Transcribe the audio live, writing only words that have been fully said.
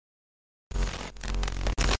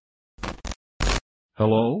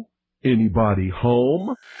Hello? Anybody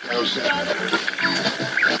home?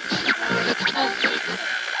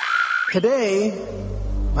 Today,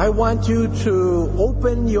 I want you to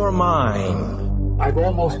open your mind. I've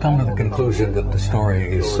almost come to the conclusion that the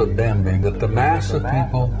story is so damning that the mass of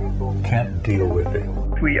people can't deal with it.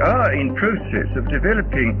 We are in process of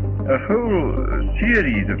developing a whole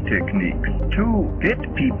series of techniques to get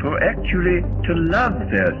people actually to love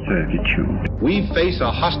their servitude. We face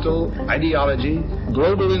a hostile ideology,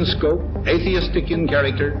 global in scope, atheistic in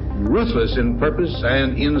character, ruthless in purpose,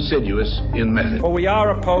 and insidious in method. For we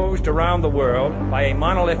are opposed around the world by a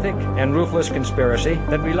monolithic and ruthless conspiracy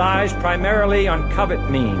that relies primarily on covert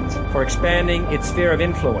means for expanding its sphere of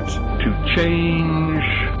influence. To change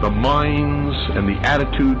the minds and the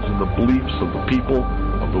attitudes and the beliefs of the people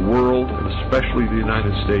of the world, and especially the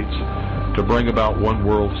United States, to bring about one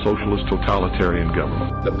world socialist totalitarian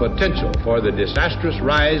government. The potential for the disastrous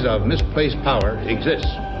rise of misplaced power exists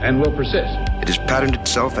and will persist. It has patterned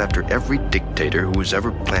itself after every dictator who has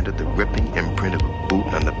ever planted the ripping imprint of a boot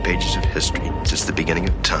on the pages of history since the beginning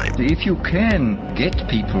of time. If you can get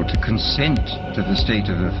people to consent to the state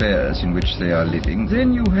of affairs in which they are living,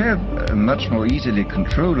 then you have a much more easily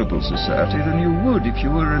controllable society than you would if you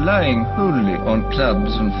were relying wholly on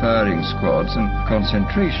clubs and firing squads and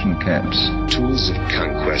concentration camps. Tools of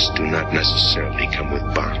conquest do not necessarily come with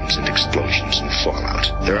bombs and explosions and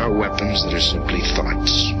fallout. There are weapons that are simply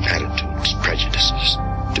thoughts, attitudes, prejudices,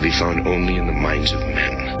 to be found only in the minds of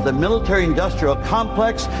men. The military-industrial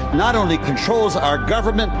complex not only controls our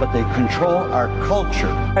government, but they control our culture.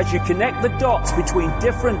 As you connect the dots between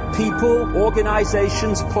different people,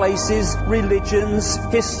 organizations, places, religions,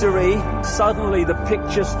 history, suddenly the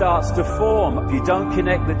picture starts to form. If you don't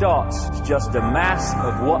connect the dots, it's just a mass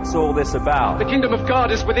of what's all this about. The kingdom of God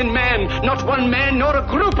is within man, not one man nor a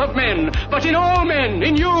group of men, but in all men,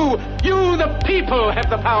 in you. You, the people, have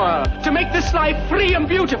the power to make this life free and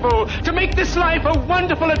beautiful, to make this life a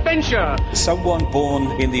wonderful adventure. Someone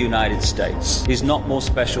born in the United States is not more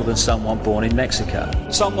special than someone born in Mexico.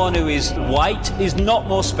 Someone who is white is not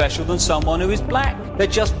more special than someone who is black. They're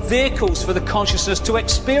just vehicles for the consciousness to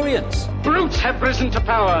experience. Brutes have risen to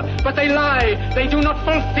power, but they lie. They do not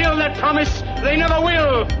fulfill that promise. They never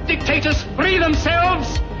will. Dictators free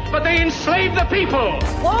themselves, but they enslave the people.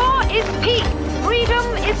 War is peace. Freedom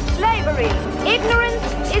is slavery.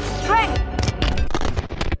 Ignorance is strength.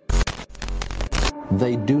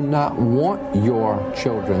 They do not want your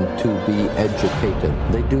children to be educated.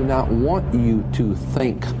 They do not want you to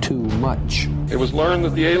think too much. It was learned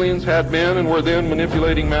that the aliens had been and were then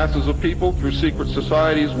manipulating masses of people through secret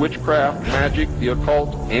societies, witchcraft, magic, the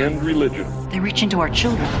occult, and religion. They reach into our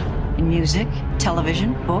children in music,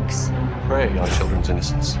 television, books. Prey on children's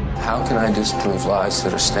innocence. How can I disprove lies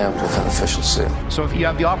that are stamped with an official seal? So if you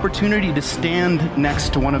have the opportunity to stand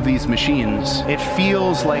next to one of these machines, it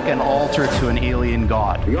feels like an altar to an alien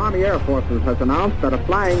god. The Army Air Forces has announced that a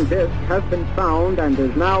flying disc has been found and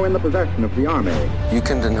is now in the possession of the Army. You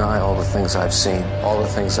can deny all the things I've seen, all the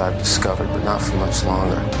things I've discovered, but not for much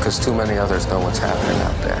longer, because too many others know what's happening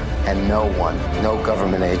out there. And no one, no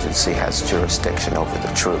government agency has jurisdiction over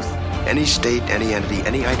the truth. Any state, any entity,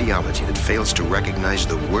 any ideology that fails to recognize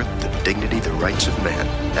the worth, the dignity, the rights of man,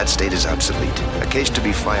 that state is obsolete. A case to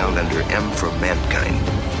be filed under M for Mankind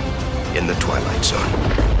in the Twilight Zone.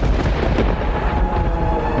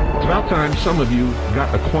 It's about time some of you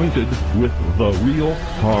got acquainted with the real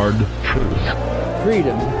hard truth.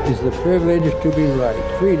 Freedom is the privilege to be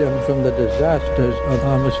right. Freedom from the disasters of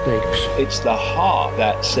our mistakes. It's the heart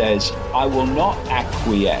that says, I will not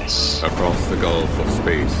acquiesce. Across the gulf of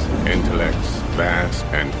space, intellects, vast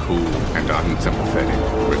and cool and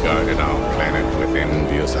unsympathetic, regarded our planet with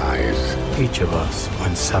envious eyes. Each of us,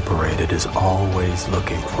 when separated, is always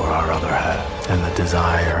looking for our other half. And the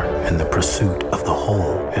desire and the pursuit of the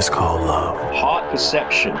whole is called love. Heart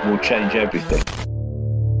perception will change everything.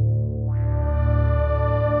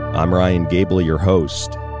 I'm Ryan Gable, your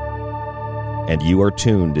host, and you are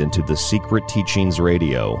tuned into the Secret Teachings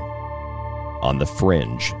Radio on The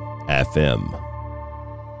Fringe FM.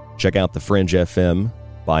 Check out The Fringe FM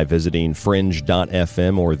by visiting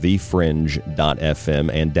fringe.fm or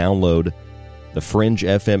thefringe.fm and download the Fringe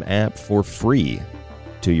FM app for free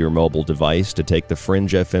to your mobile device to take The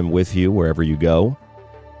Fringe FM with you wherever you go.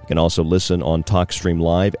 You can also listen on TalkStream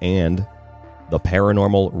Live and the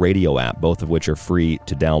Paranormal Radio app, both of which are free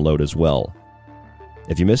to download as well.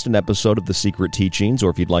 If you missed an episode of The Secret Teachings, or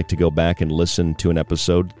if you'd like to go back and listen to an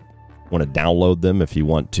episode, want to download them, if you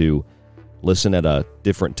want to listen at a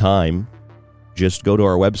different time, just go to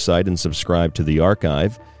our website and subscribe to the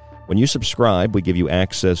archive. When you subscribe, we give you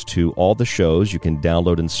access to all the shows. You can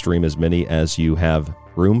download and stream as many as you have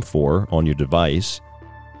room for on your device.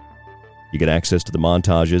 You get access to the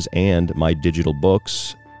montages and my digital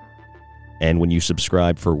books. And when you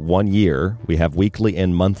subscribe for 1 year, we have weekly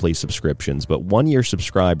and monthly subscriptions. But 1 year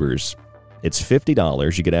subscribers, it's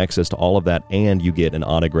 $50. You get access to all of that, and you get an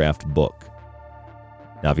autographed book.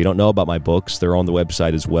 Now, if you don't know about my books, they're on the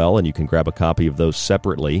website as well, and you can grab a copy of those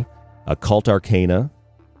separately. Occult Arcana,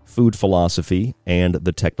 Food Philosophy, and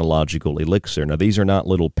The Technological Elixir. Now, these are not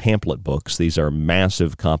little pamphlet books. These are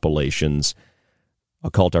massive compilations.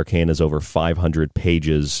 Occult Arcana is over 500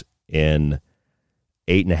 pages in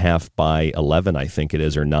 8.5 by 11, I think it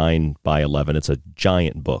is, or 9 by 11. It's a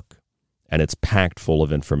giant book, and it's packed full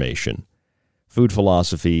of information. Food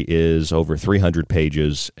Philosophy is over 300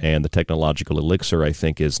 pages, and The Technological Elixir, I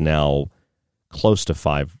think, is now close to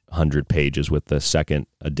 500 pages with the second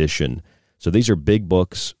edition. So these are big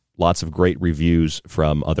books, lots of great reviews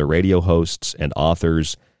from other radio hosts and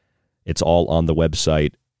authors. It's all on the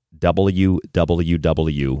website,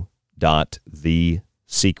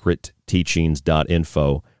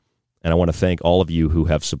 www.thesecretteachings.info. And I want to thank all of you who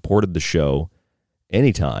have supported the show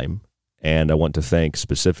anytime. And I want to thank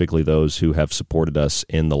specifically those who have supported us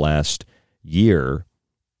in the last year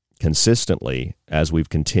consistently as we've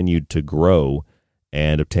continued to grow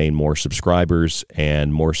and obtain more subscribers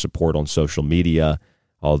and more support on social media,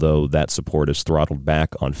 although that support is throttled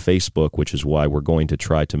back on Facebook, which is why we're going to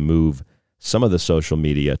try to move some of the social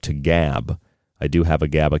media to Gab. I do have a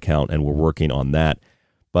Gab account, and we're working on that.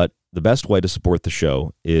 But the best way to support the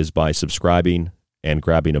show is by subscribing and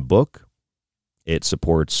grabbing a book. It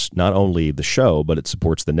supports not only the show, but it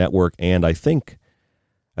supports the network, and I think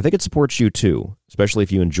it supports you too, especially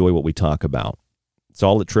if you enjoy what we talk about. It's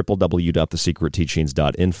all at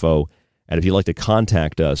www.thesecretteachings.info, and if you'd like to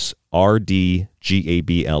contact us,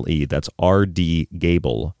 RDGABLE, that's RD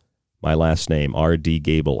Gable, my last name,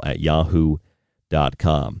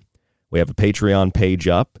 rdgable@yahoo.com. We have a Patreon page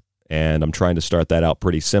up, and I'm trying to start that out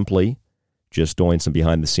pretty simply, just doing some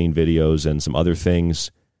behind-the-scene videos and some other things.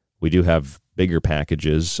 We do have bigger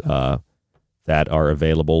packages that are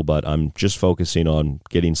available, but I'm just focusing on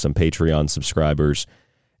getting some Patreon subscribers.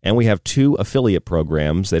 And we have 2 affiliate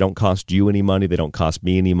programs. They don't cost you any money. They don't cost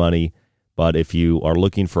me any money. But if you are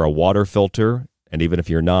looking for a water filter, and even if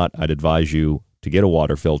you're not, I'd advise you to get a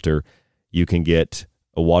water filter. You can get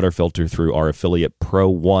a water filter through our affiliate Pro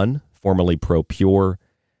One, formerly Pro Pure.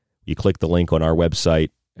 You click the link on our website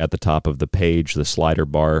at the top of the page, the slider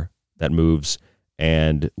bar that moves,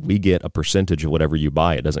 and we get a percentage of whatever you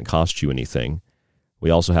buy. It doesn't cost you anything. We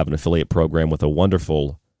also have an affiliate program with a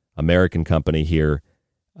wonderful American company here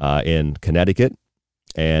in Connecticut,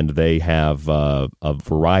 and they have a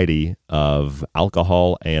variety of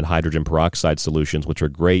alcohol and hydrogen peroxide solutions, which are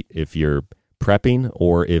great if you're prepping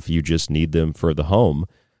or if you just need them for the home.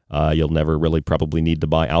 You'll never really probably need to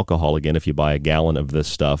buy alcohol again if you buy a gallon of this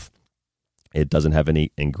stuff. It doesn't have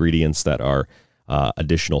any ingredients that are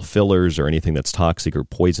additional fillers or anything that's toxic or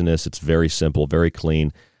poisonous. It's very simple, very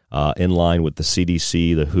clean, in line with the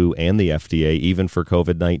CDC, the WHO, and the FDA, even for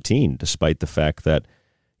COVID-19, despite the fact that,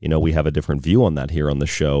 we have a different view on that here on the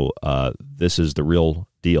show. This is the real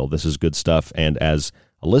deal. This is good stuff. And as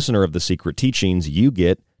a listener of The Secret Teachings, you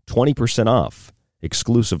get 20% off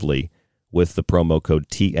exclusively with the promo code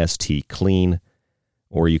TSTClean,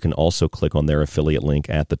 or you can also click on their affiliate link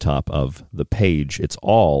at the top of the page. It's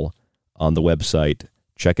all on the website.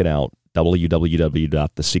 Check it out.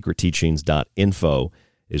 www.thesecretteachings.info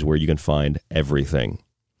is where you can find everything.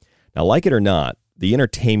 Now, like it or not, the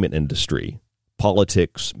entertainment industry,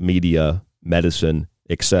 politics, media, medicine,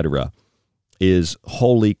 etc., is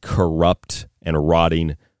wholly corrupt and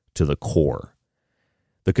rotting to the core.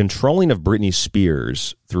 The controlling of Britney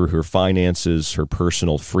Spears through her finances, her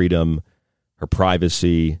personal freedom, her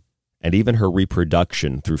privacy, and even her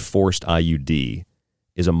reproduction through forced IUD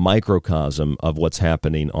is a microcosm of what's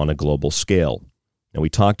happening on a global scale. And we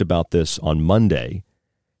talked about this on Monday,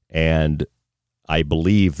 and I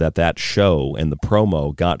believe that show and the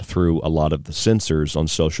promo got through a lot of the censors on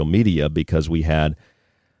social media because we had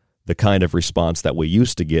the kind of response that we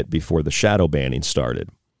used to get before the shadow banning started.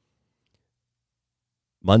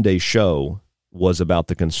 Monday's show was about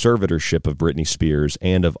the conservatorship of Britney Spears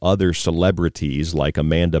and of other celebrities, like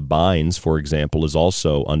Amanda Bynes, for example, is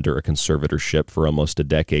also under a conservatorship for almost a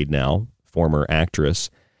decade now, former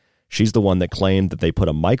actress. She's the one that claimed that they put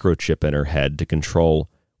a microchip in her head to control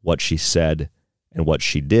what she said and what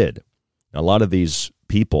she did. Now, a lot of these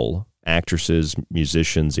people, actresses,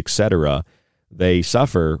 musicians, etc., they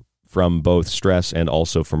suffer from both stress and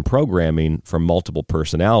also from programming from multiple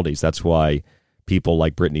personalities. That's why people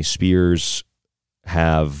like Britney Spears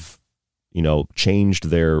have, changed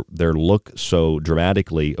their look so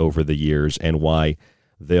dramatically over the years, and why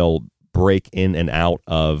they'll break in and out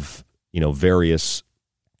of, various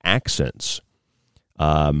accents.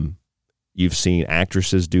 You've seen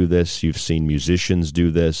actresses do this. You've seen musicians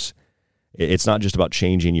do this. It's not just about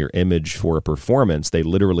changing your image for a performance. They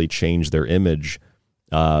literally change their image,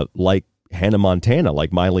 like Hannah Montana,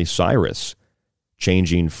 like Miley Cyrus,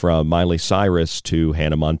 changing from Miley Cyrus to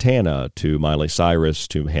Hannah Montana to Miley Cyrus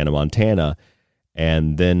to Hannah Montana.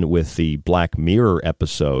 And then with the Black Mirror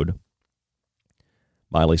episode,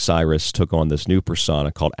 Miley Cyrus took on this new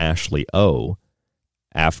persona called Ashley O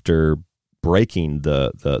after breaking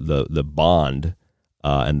the bond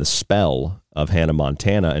and the spell of Hannah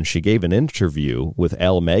Montana. And she gave an interview with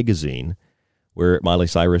Elle magazine where Miley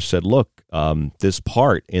Cyrus said, look, this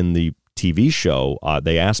part in the TV show,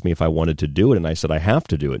 they asked me if I wanted to do it, and I said, I have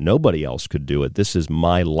to do it. Nobody else could do it. This is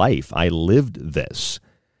my life. I lived this.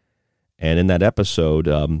 And in that episode,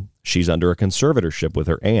 she's under a conservatorship with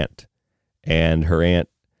her aunt. And her aunt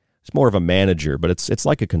is more of a manager, but it's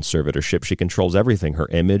like a conservatorship. She controls everything, her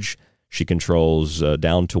image. She controls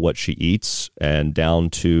down to what she eats and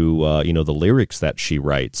down to, the lyrics that she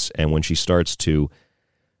writes. And when she starts to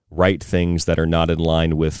write things that are not in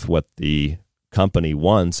line with what the company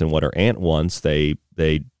wants and what her aunt wants, they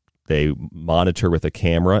monitor with a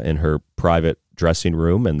camera in her private dressing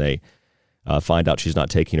room, and they find out she's not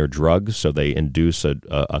taking her drugs, so they induce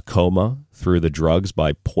a coma through the drugs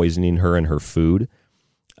by poisoning her and her food.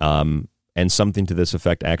 And something to this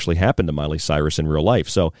effect actually happened to Miley Cyrus in real life.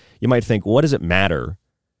 So you might think, what does it matter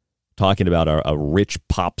talking about a rich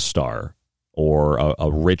pop star or a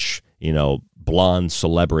rich, blonde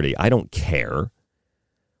celebrity? I don't care.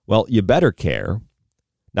 Well, you better care,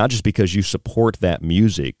 not just because you support that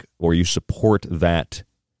music or you support that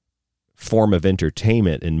form of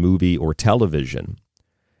entertainment in movie or television.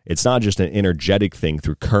 It's not just an energetic thing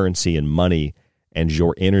through currency and money and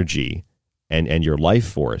your energy and your life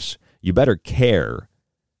force. You better care,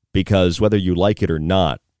 because whether you like it or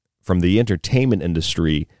not, from the entertainment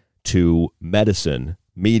industry to medicine,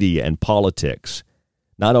 media, and politics,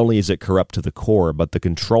 not only is it corrupt to the core, but the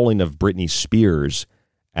controlling of Britney Spears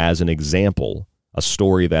as an example, a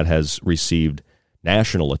story that has received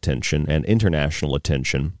national attention and international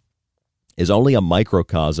attention, is only a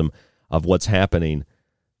microcosm of what's happening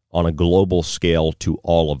on a global scale to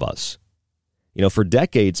all of us. For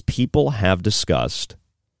decades, people have discussed,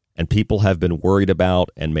 and people have been worried about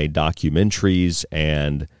and made documentaries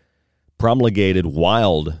and promulgated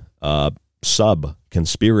wild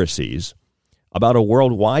sub-conspiracies about a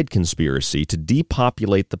worldwide conspiracy to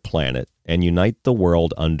depopulate the planet and unite the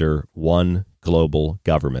world under one global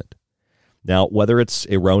government. Now, whether it's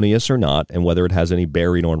erroneous or not, and whether it has any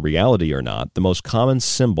bearing on reality or not, the most common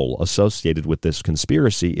symbol associated with this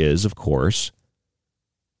conspiracy is, of course,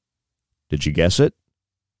 did you guess it?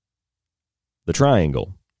 The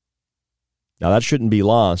triangle. Now, that shouldn't be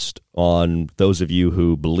lost on those of you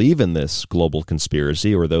who believe in this global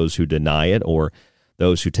conspiracy, or those who deny it, or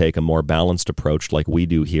those who take a more balanced approach like we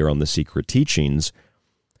do here on The Secret Teachings.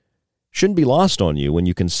 Shouldn't be lost on you when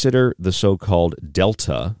you consider the so-called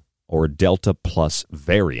Delta or Delta Plus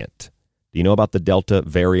variant. Do you know about the Delta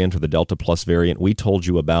variant or the Delta Plus variant? We told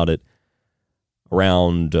you about it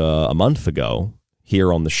around a month ago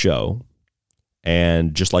here on the show.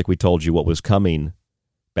 And just like we told you what was coming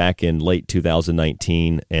back in late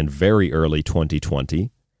 2019 and very early 2020,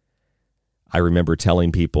 I remember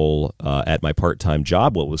telling people at my part-time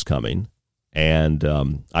job what was coming. And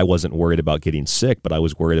I wasn't worried about getting sick, but I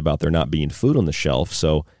was worried about there not being food on the shelf.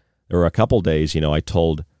 So there were a couple days,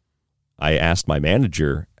 I asked my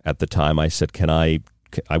manager at the time, I said, I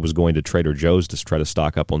was going to Trader Joe's to try to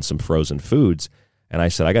stock up on some frozen foods. And I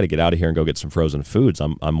said, I got to get out of here and go get some frozen foods.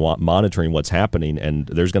 I'm monitoring what's happening, and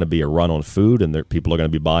there's going to be a run on food, and people are going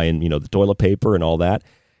to be buying, the toilet paper and all that.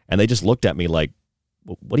 And they just looked at me like,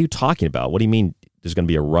 what are you talking about? What do you mean there's going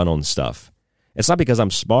to be a run on stuff? It's not because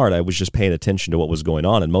I'm smart. I was just paying attention to what was going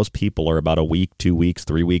on. And most people are about a week, 2 weeks,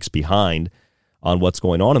 3 weeks behind on what's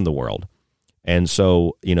going on in the world. And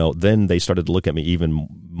so, then they started to look at me even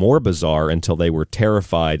more bizarre until they were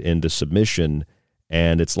terrified into submission.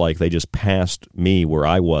 And it's like they just passed me where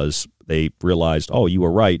I was. They realized, oh, you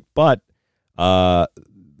were right. But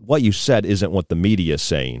what you said isn't what the media is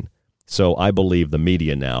saying. So I believe the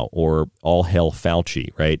media now, or all hell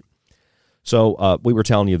Fauci, right? So we were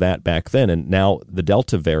telling you that back then, and now the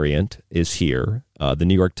Delta variant is here. The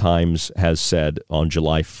New York Times has said on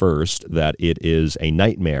July 1st that it is a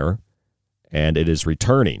nightmare, and it is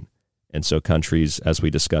returning. And so countries, as we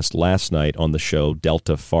discussed last night on the show,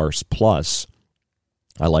 Delta Farce Plus,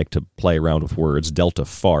 I like to play around with words, Delta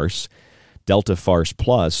farce. Delta farce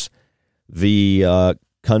plus, the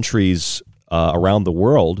countries around the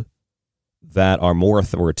world that are more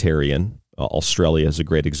authoritarian, Australia is a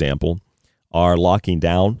great example, are locking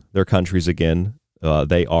down their countries again.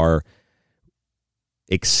 They are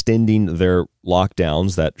extending their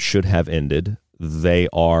lockdowns that should have ended. They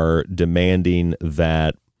are demanding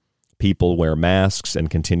that people wear masks and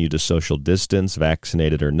continue to social distance,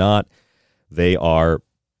 vaccinated or not. They are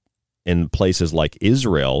in places like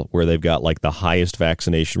Israel, where they've got like the highest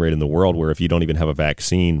vaccination rate in the world, where if you don't even have a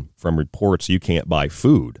vaccine, from reports, you can't buy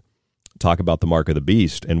food. Talk about the mark of the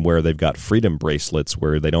beast. And where they've got freedom bracelets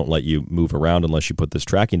where they don't let you move around unless you put this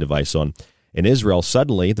tracking device on. In Israel,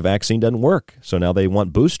 suddenly the vaccine doesn't work. So now they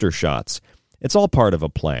want booster shots. It's all part of a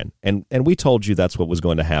plan. And we told you that's what was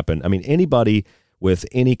going to happen. I mean, anybody with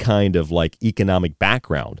any kind of like economic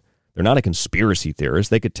background, they're not a conspiracy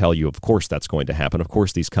theorist. They could tell you, of course, that's going to happen. Of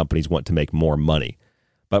course, these companies want to make more money.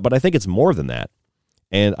 But I think it's more than that.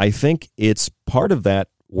 And I think it's part of that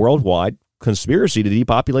worldwide conspiracy to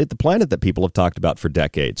depopulate the planet that people have talked about for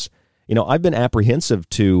decades. You know, I've been apprehensive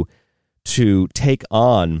to take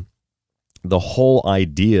on the whole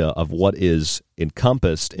idea of what is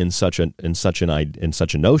encompassed in such a notion,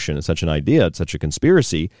 such an idea, such a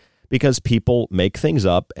conspiracy, because people make things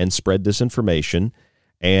up and spread disinformation.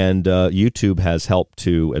 And YouTube has helped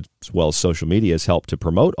to, as well as social media, has helped to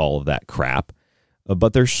promote all of that crap.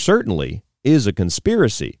 But there certainly is a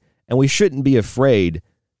conspiracy, and we shouldn't be afraid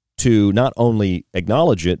to not only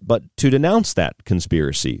acknowledge it, but to denounce that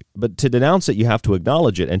conspiracy. But to denounce it, you have to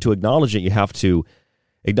acknowledge it. And to acknowledge it, you have to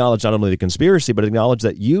acknowledge not only the conspiracy, but acknowledge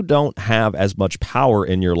that you don't have as much power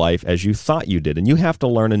in your life as you thought you did. And you have to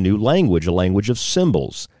learn a new language, a language of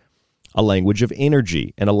symbols, a language of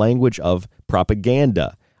energy, and a language of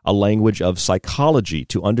propaganda, a language of psychology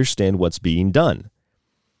to understand what's being done.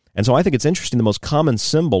 And so I think it's interesting. The most common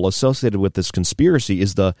symbol associated with this conspiracy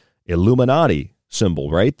is the Illuminati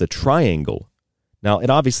symbol, right? The triangle. Now, it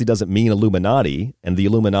obviously doesn't mean Illuminati, and the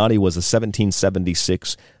Illuminati was a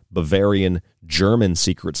 1776 Bavarian German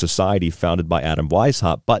secret society founded by Adam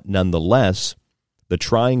Weishaupt, but nonetheless, the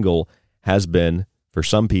triangle has been, for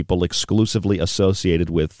some people, exclusively associated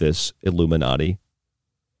with this Illuminati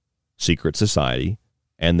secret society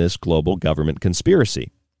and this global government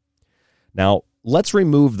conspiracy. Now, let's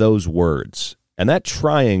remove those words. And that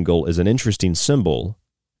triangle is an interesting symbol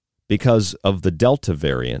because of the Delta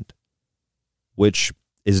variant, which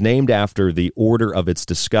is named after the order of its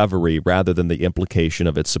discovery rather than the implication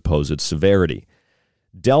of its supposed severity.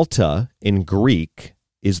 Delta in Greek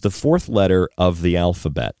is the fourth letter of the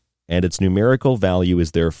alphabet, and its numerical value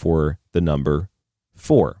is therefore the number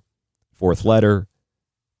 4. Fourth letter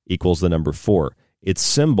equals the number 4. Its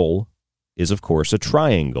symbol is, of course, a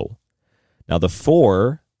triangle. Now, the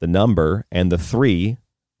 4, the number, and the 3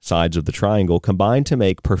 sides of the triangle combine to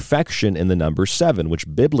make perfection in the number 7, which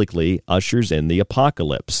biblically ushers in the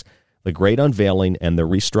apocalypse, the great unveiling and the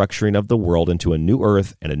restructuring of the world into a new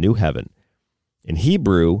earth and a new heaven. In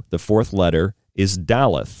Hebrew, the fourth letter is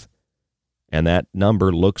Daleth, and that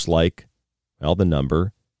number looks like, well, the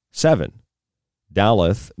number 7.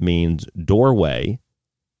 Daleth means doorway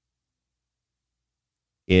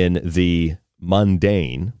in the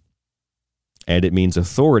mundane, and it means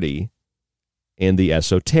authority in the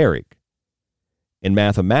esoteric. In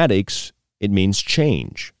mathematics, it means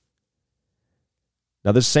change.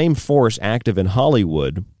 Now, the same force active in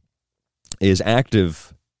Hollywood is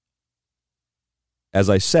active, as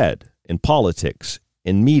I said, in politics,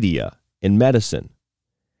 in media, in medicine.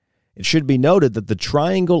 It should be noted that the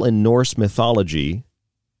triangle in Norse mythology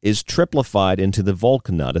is triplified into the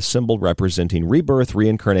Valknut, a symbol representing rebirth,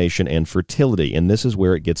 reincarnation, and fertility. And this is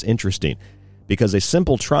where it gets interesting, because a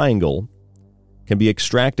simple triangle can be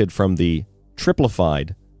extracted from the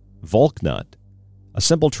triplified Valknut, a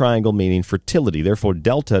simple triangle meaning fertility. Therefore,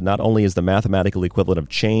 delta not only is the mathematical equivalent of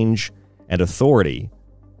change and authority,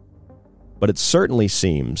 but it certainly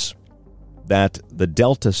seems that the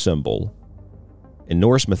delta symbol in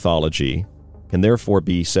Norse mythology can therefore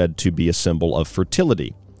be said to be a symbol of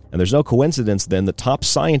fertility. And there's no coincidence then that top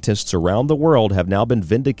scientists around the world have now been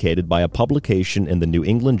vindicated by a publication in the New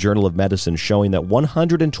England Journal of Medicine showing that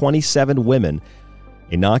 127 women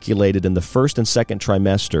inoculated in the first and second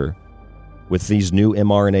trimester with these new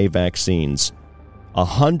mRNA vaccines,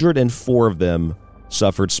 104 of them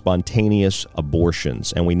suffered spontaneous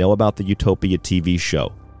abortions. And we know about the Utopia TV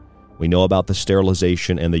show. We know about the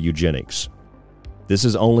sterilization and the eugenics. This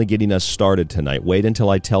is only getting us started tonight. Wait until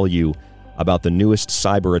I tell you about the newest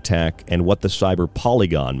cyber attack and what the cyber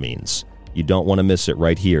polygon means. You don't want to miss it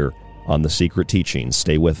right here on The Secret Teachings.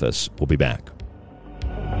 Stay with us. We'll be back.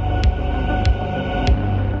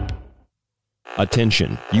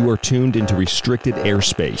 Attention, you are tuned into restricted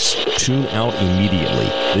airspace. Tune out immediately.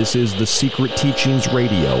 This is the Secret Teachings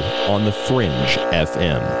Radio on the Fringe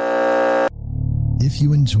FM. If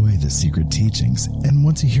you enjoy the Secret Teachings and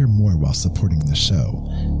want to hear more while supporting the show,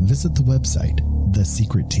 visit the website,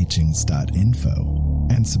 thesecretteachings.info,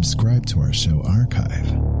 and subscribe to our show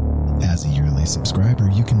archive. As a yearly subscriber,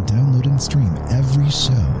 you can download and stream every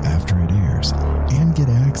show after it airs and get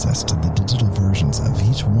access to the digital versions of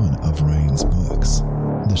each one of Ryan's books.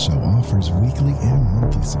 The show offers weekly and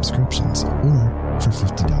monthly subscriptions, or for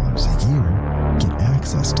 $50 a year, get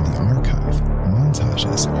access to the archive,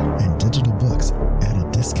 montages, and digital books at a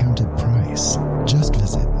discounted price. Just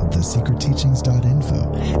visit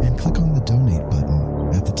thesecretteachings.info and click on the donate button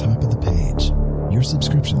at the top of the page. Your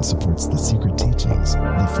subscription supports the Secret Teachings,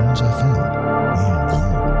 the Fringe FM, and you.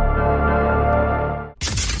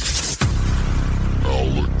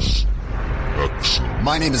 Alex Exum.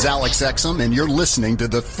 My name is Alex Exum, and you're listening to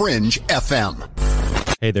the Fringe FM.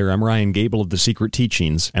 Hey there, I'm Ryan Gable of The Secret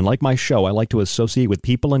Teachings, and like my show, I like to associate with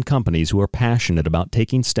people and companies who are passionate about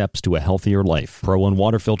taking steps to a healthier life. Pro One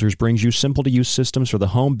Water Filters brings you simple-to-use systems for the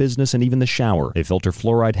home, business, and even the shower. They filter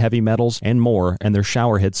fluoride, heavy metals, and more, and their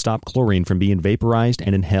shower heads stop chlorine from being vaporized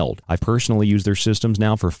and inhaled. I've personally used their systems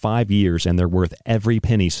now for 5 years, and they're worth every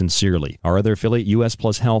penny sincerely. Our other affiliate, US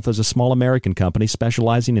Plus Health, is a small American company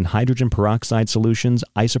specializing in hydrogen peroxide solutions,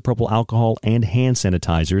 isopropyl alcohol, and hand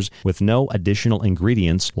sanitizers with no additional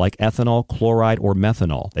ingredients like ethanol, chloride, or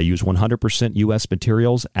methanol. They use 100% U.S.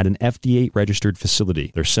 materials at an FDA-registered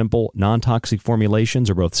facility. Their simple, non-toxic formulations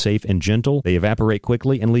are both safe and gentle. They evaporate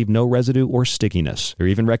quickly and leave no residue or stickiness. They're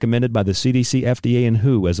even recommended by the CDC, FDA, and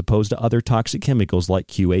WHO as opposed to other toxic chemicals like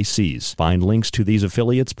QACs. Find links to these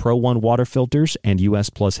affiliates, Pro One Water Filters and US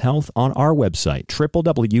Plus Health, on our website,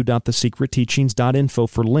 www.thesecretteachings.info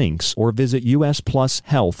for links, or visit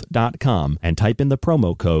usplushealth.com and type in the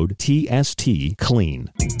promo code TSTCLEAN.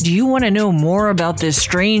 Do you want to know more about this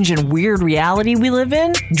strange and weird reality we live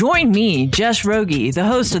in? Join me, Jess Rogie, the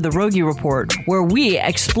host of The Rogie Report, where we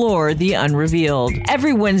explore the unrevealed.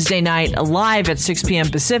 Every Wednesday night, live at 6 p.m.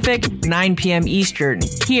 Pacific, 9 p.m. Eastern,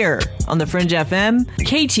 here on the Fringe FM,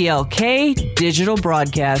 KTLK Digital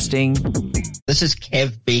Broadcasting. This is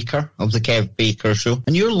Kev Baker of The Kev Baker Show,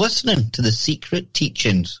 and you're listening to The Secret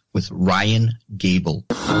Teachings with Ryan Gable.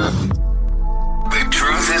 The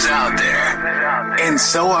truth is out there, and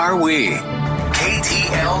so are we.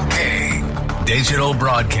 KTLK, Digital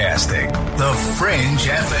Broadcasting, The Fringe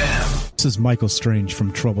FM. This is Michael Strange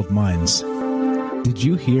from Troubled Minds. Did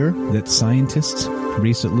you hear that scientists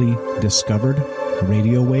recently discovered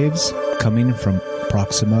radio waves coming from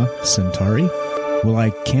Proxima Centauri? Well, I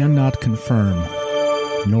cannot confirm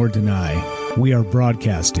nor deny. We are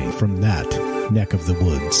broadcasting from that neck of the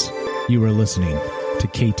woods. You are listening to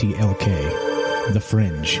KTLK. The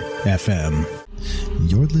Fringe FM.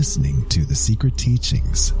 You're listening to The Secret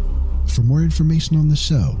Teachings. For more information on the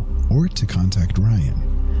show or to contact Ryan,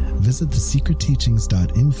 visit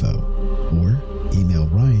thesecretteachings.info or email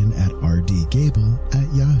Ryan at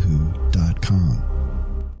rdgable@yahoo.com.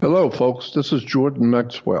 Hello, folks. This is Jordan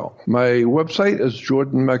Maxwell. My website is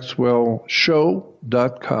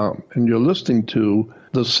jordanmaxwellshow.com, and you're listening to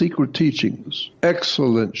The Secret Teachings.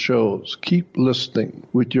 Excellent shows. Keep listening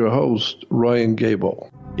with your host, Ryan Gable.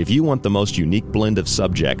 If you want the most unique blend of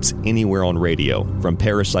subjects anywhere on radio, from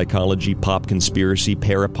parapsychology, pop conspiracy,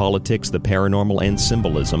 parapolitics, the paranormal, and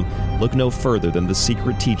symbolism, look no further than The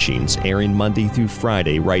Secret Teachings, airing Monday through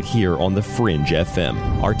Friday right here on the Fringe FM.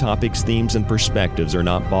 Our topics, themes, and perspectives are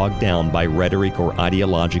not bogged down by rhetoric or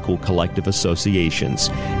ideological collective associations.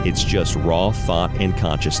 It's just raw thought and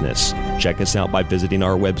consciousness. Check us out by visiting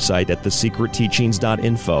our website at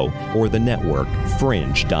thesecretteachings.info or the network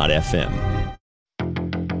fringe.fm.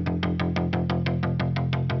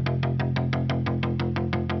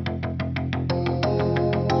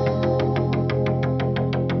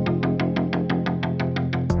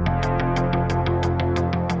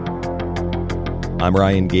 I'm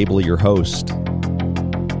Ryan Gable, your host,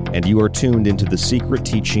 and you are tuned into the Secret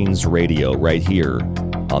Teachings Radio right here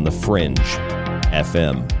on the Fringe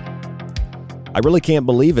FM. I really can't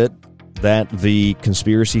believe it that the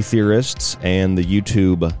conspiracy theorists and the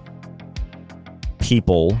YouTube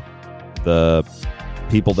people, the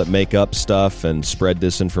people that make up stuff and spread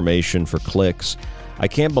disinformation for clicks, I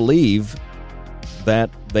can't believe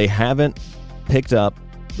that they haven't picked up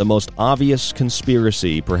the most obvious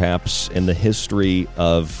conspiracy, perhaps, in the history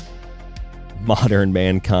of modern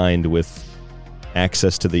mankind with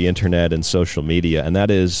access to the internet and social media, and that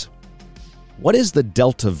is, what is the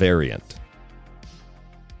Delta variant?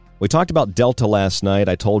 We talked about Delta last night.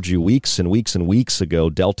 I told you weeks and weeks and weeks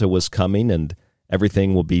ago Delta was coming, and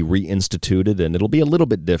everything will be reinstituted, and it'll be a little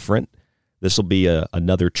bit different. This will be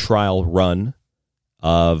another trial run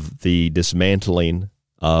of the dismantling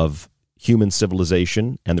of human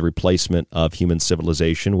civilization and the replacement of human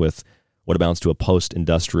civilization with what amounts to a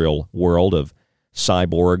post-industrial world of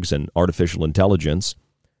cyborgs and artificial intelligence.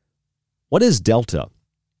 What is delta?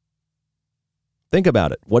 Think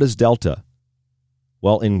about it. What is delta?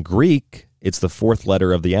 Well, in Greek, it's the fourth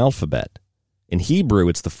letter of the alphabet. In Hebrew,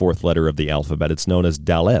 it's the fourth letter of the alphabet. It's known as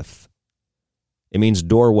Daleth. It means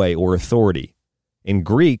doorway or authority. In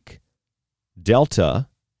Greek, delta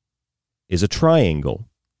is a triangle.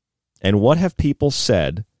 And what have people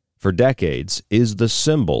said for decades is the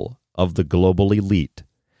symbol of the global elite,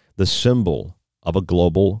 the symbol of a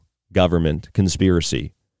global government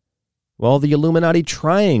conspiracy? Well, the Illuminati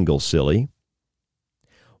triangle, silly.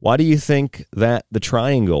 Why do you think that the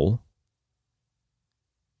triangle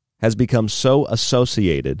has become so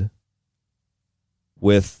associated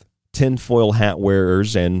with tinfoil hat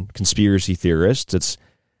wearers and conspiracy theorists? It's,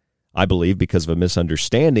 I believe, because of a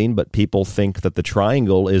misunderstanding, but people think that the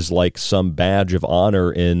triangle is like some badge of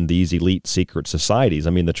honor in these elite secret societies. I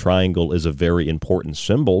mean, the triangle is a very important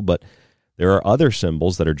symbol, but there are other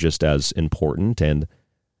symbols that are just as important. And,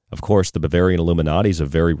 of course, the Bavarian Illuminati is a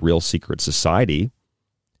very real secret society.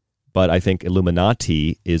 But I think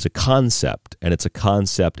Illuminati is a concept, and it's a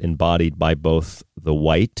concept embodied by both the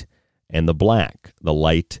white and the black, the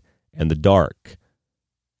light and the dark,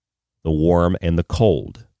 the warm and the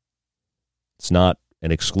cold. It's not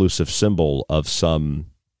an exclusive symbol of some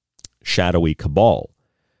shadowy cabal.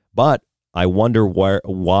 But I wonder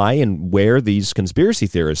why and where these conspiracy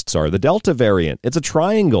theorists are. The Delta variant, it's a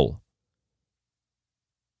triangle.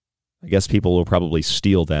 I guess people will probably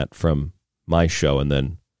steal that from my show and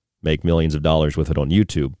then make millions of dollars with it on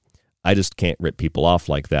YouTube. I just can't rip people off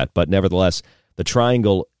like that. But nevertheless, the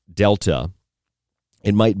triangle delta,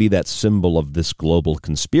 it might be that symbol of this global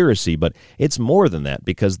conspiracy, but it's more than that,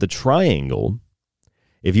 because the triangle,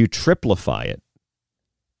 if you triplify it,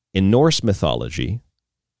 in Norse mythology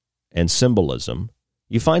and symbolism,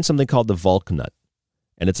 you find something called the Valknut.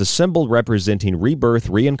 And it's a symbol representing rebirth,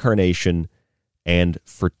 reincarnation, and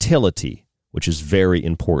fertility, which is very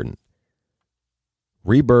important.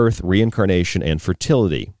 Rebirth, reincarnation, and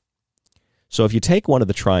fertility. So if you take one of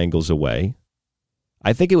the triangles away,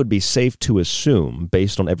 I think it would be safe to assume,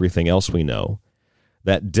 based on everything else we know,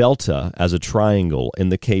 that delta as a triangle, in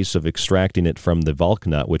the case of extracting it from the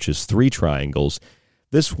Valknut, which is 3 triangles,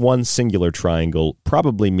 this one singular triangle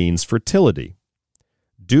probably means fertility,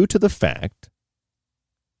 due to the fact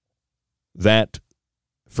that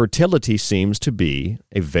fertility seems to be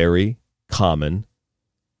a very common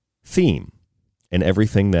theme in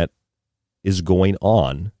everything that is going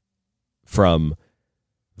on, from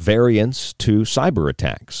variants to cyber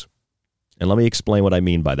attacks. And let me explain what I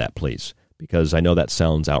mean by that, please, because I know that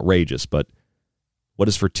sounds outrageous, but what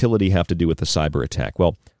does fertility have to do with the cyber attack?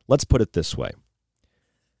 Well, let's put it this way.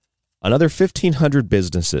 Another 1,500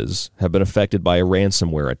 businesses have been affected by a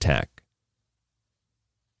ransomware attack.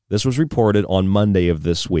 This was reported on Monday of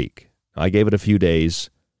this week. I gave it a few days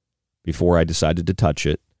before I decided to touch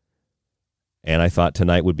it, and I thought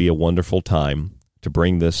tonight would be a wonderful time to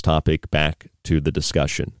bring this topic back to the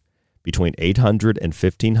discussion. Between 800 and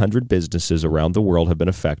 1,500 businesses around the world have been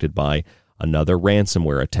affected by another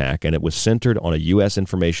ransomware attack, and it was centered on a U.S.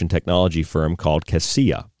 information technology firm called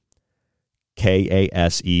Kaseya,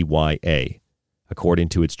 K-A-S-E-Y-A, according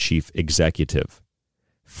to its chief executive.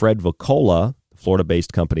 Fred Vocola, the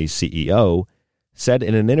Florida-based company's CEO, said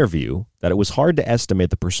in an interview that it was hard to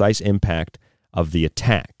estimate the precise impact of the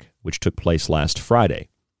attack, which took place last Friday,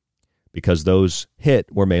 because those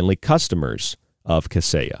hit were mainly customers of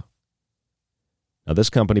Kaseya. Now,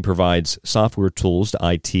 this company provides software tools to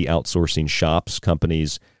IT outsourcing shops,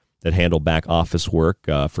 companies that handle back office work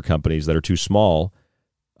for companies that are too small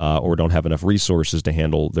or don't have enough resources to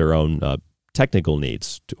handle their own technical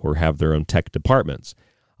needs or have their own tech departments.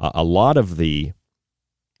 A lot of the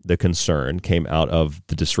concern came out of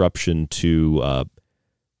the disruption to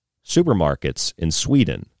supermarkets in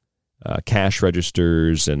Sweden. Cash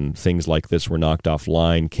registers and things like this were knocked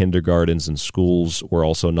offline. Kindergartens and schools were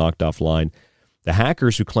also knocked offline. The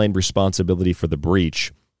hackers who claimed responsibility for the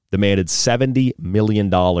breach demanded $70 million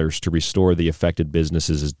to restore the affected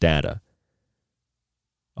businesses' data,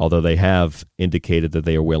 although they have indicated that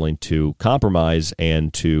they are willing to compromise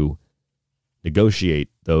and to negotiate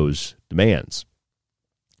those demands.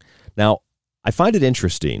 Now, I find it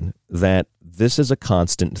interesting that this is a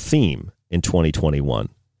constant theme in 2021.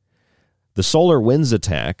 The SolarWinds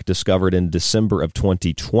attack, discovered in December of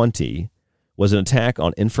 2020, was an attack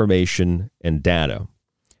on information and data.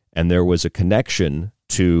 And there was a connection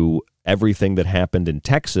to everything that happened in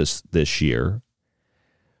Texas this year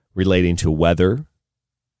relating to weather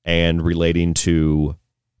and relating to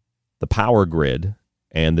the power grid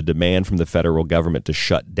and the demand from the federal government to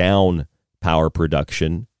shut down power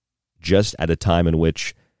production just at a time in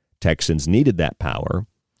which Texans needed that power.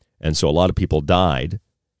 And so a lot of people died,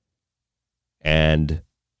 and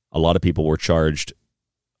a lot of people were charged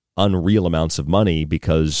unreal amounts of money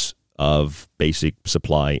because of basic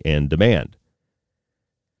supply and demand.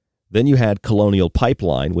 Then you had Colonial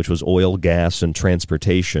Pipeline, which was oil, gas, and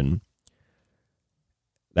transportation.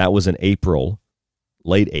 That was in April,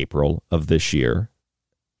 late April of this year.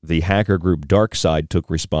 The hacker group DarkSide took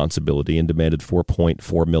responsibility and demanded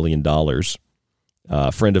 $4.4 million.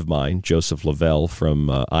 A friend of mine, Joseph Lavelle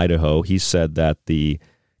from Idaho, he said that the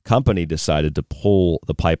company decided to pull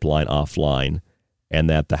the pipeline offline and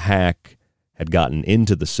that the hack had gotten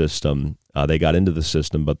into the system. They got into the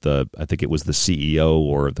system, but I think it was the CEO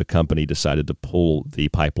or the company decided to pull the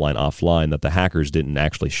pipeline offline, that the hackers didn't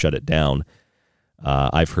actually shut it down.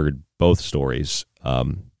 I've heard both stories.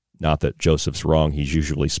 Not that Joseph's wrong. He's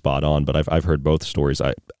usually spot on, but I've heard both stories.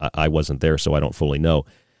 I wasn't there, so I don't fully know.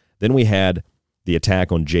 Then we had the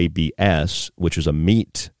attack on JBS, which is a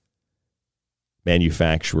meat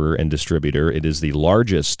manufacturer and distributor. It is the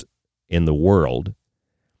largest in the world.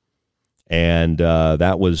 And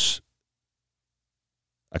that was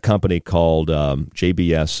a company called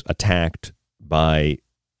JBS attacked by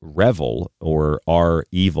Revel or R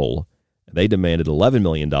Evil. They demanded $11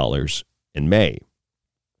 million in May.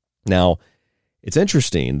 Now, it's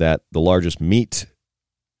interesting that the largest meat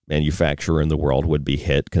manufacturer in the world would be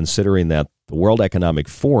hit, considering that the World Economic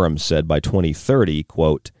Forum said by 2030,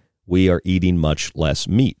 quote, we are eating much less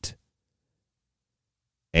meat.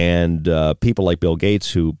 And people like Bill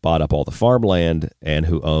Gates, who bought up all the farmland and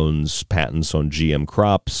who owns patents on GM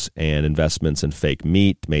crops and investments in fake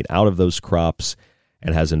meat made out of those crops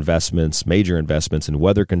and has investments, major investments in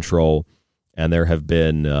weather control. And there have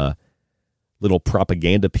been little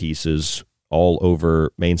propaganda pieces all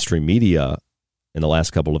over mainstream media in the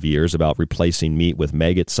last couple of years about replacing meat with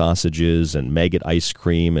maggot sausages and maggot ice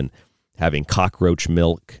cream and having cockroach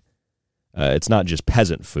milk. It's not just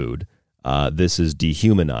peasant food. This is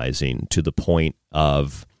dehumanizing to the point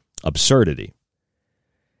of absurdity.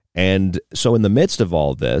 And so in the midst of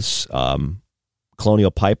all this,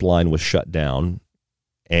 Colonial Pipeline was shut down,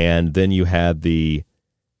 and then you had the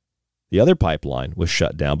other pipeline was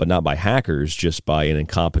shut down, but not by hackers, just by an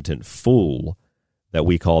incompetent fool that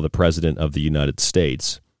we call the President of the United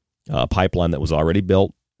States. A pipeline that was already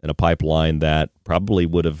built, and a pipeline that probably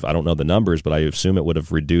would have, I don't know the numbers, but I assume it would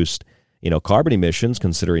have reduced carbon emissions,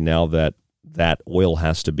 considering now that that oil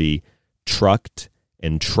has to be trucked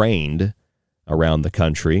and trained around the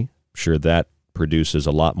country. I'm sure that produces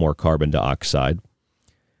a lot more carbon dioxide.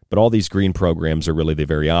 But all these green programs are really the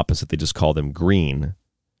very opposite. They just call them green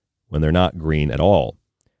when they're not green at all.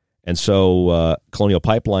 And so Colonial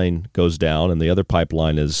Pipeline goes down, and the other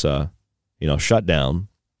pipeline is shut down.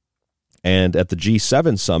 And at the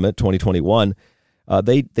G7 summit 2021,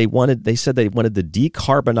 they said they wanted to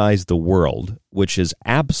decarbonize the world, which is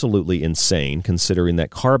absolutely insane, considering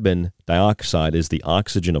that carbon dioxide is the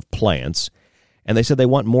oxygen of plants. And they said they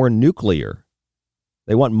want more nuclear.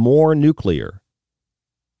 They want more nuclear.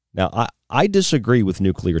 Now, I disagree with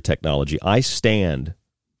nuclear technology. I stand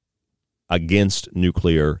against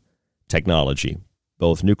nuclear technology,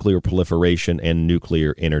 both nuclear proliferation and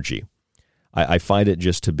nuclear energy. I find it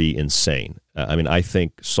just to be insane. I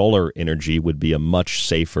think solar energy would be a much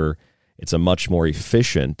safer, it's a much more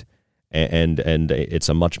efficient, and it's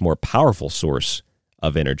a much more powerful source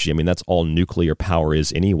of energy. That's all nuclear power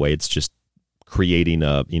is anyway. It's just creating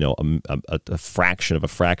a fraction of a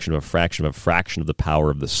fraction of a fraction of a fraction of the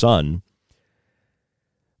power of the sun.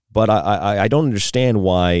 But I don't understand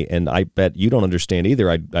why, and I bet you don't understand either.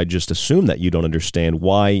 I just assume that you don't understand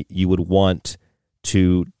why you would want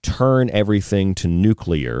to turn everything to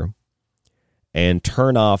nuclear and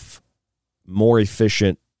turn off more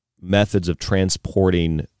efficient methods of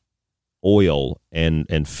transporting oil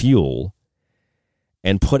and fuel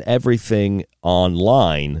and put everything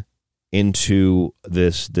online into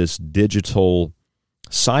this digital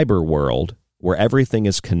cyber world where everything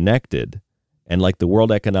is connected. And like the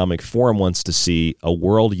World Economic Forum wants to see a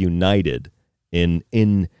world united in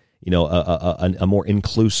a more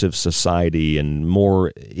inclusive society and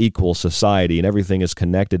more equal society, and everything is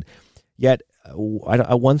connected. Yet,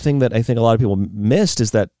 one thing that I think a lot of people missed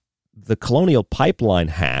is that the Colonial Pipeline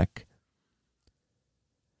hack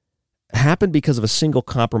happened because of a single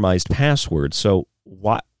compromised password. So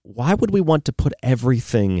why would we want to put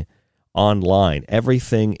everything online,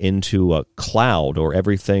 everything into a cloud, or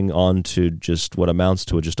everything onto just what amounts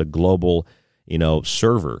to just a global,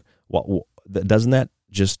 server. Doesn't that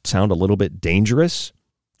just sound a little bit dangerous,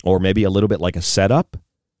 or maybe a little bit like a setup?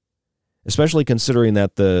 Especially considering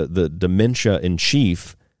that the dementia in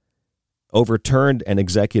chief overturned an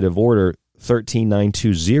executive order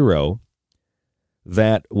 13920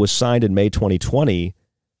 that was signed in May 2020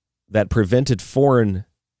 that prevented foreign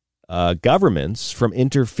governments from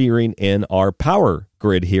interfering in our power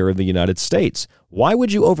grid here in the United States. Why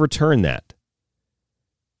would you overturn that?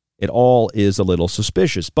 It all is a little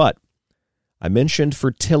suspicious. But I mentioned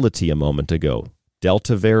fertility a moment ago.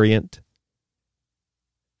 Delta variant.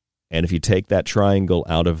 And if you take that triangle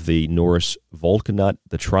out of the Norse Valknut,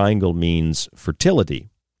 the triangle means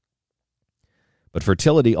fertility. But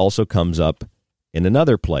fertility also comes up in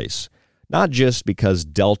another place, not just because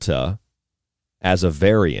Delta as a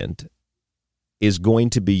variant is going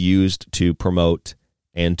to be used to promote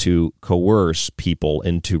and to coerce people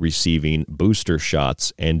into receiving booster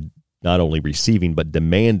shots, and not only receiving but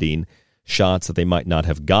demanding shots that they might not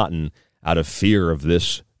have gotten out of fear of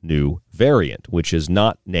this new variant, which is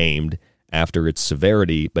not named after its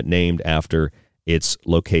severity, but named after its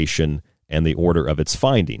location and the order of its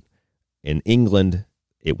finding. In England,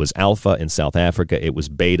 it was Alpha. In South Africa, it was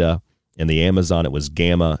Beta. In the Amazon, it was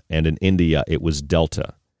Gamma. And in India, it was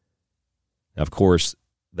Delta. Now, of course,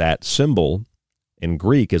 that symbol in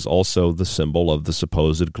Greek is also the symbol of the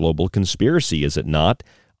supposed global conspiracy, is it not?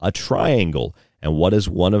 A triangle. And what is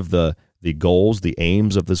one of the goals, the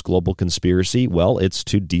aims of this global conspiracy? Well, it's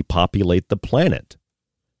to depopulate the planet.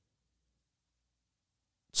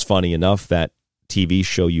 It's funny enough that TV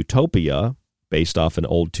show Utopia, based off an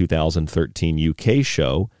old 2013 UK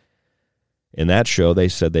show, in that show they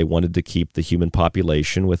said they wanted to keep the human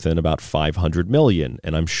population within about 500 million,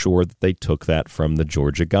 and I'm sure that they took that from the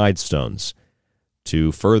Georgia Guidestones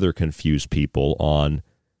to further confuse people on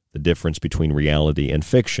the difference between reality and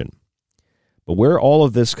fiction. But where all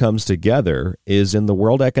of this comes together is in the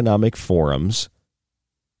World Economic Forum's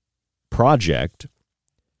project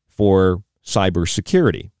for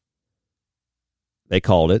cybersecurity. They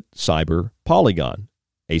called it Cyber Polygon,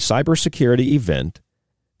 a cybersecurity event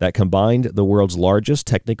that combined the world's largest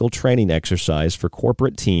technical training exercise for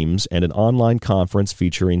corporate teams and an online conference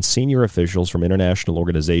featuring senior officials from international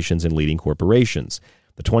organizations and leading corporations.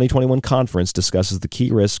 The 2021 conference discusses the key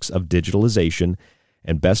risks of digitalization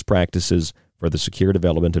and best practices for the secure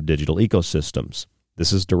development of digital ecosystems.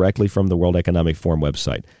 This is directly from the World Economic Forum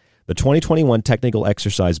website. The 2021 technical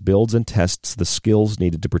exercise builds and tests the skills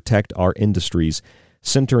needed to protect our industries,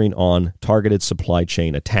 centering on targeted supply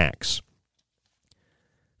chain attacks.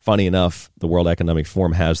 Funny enough, the World Economic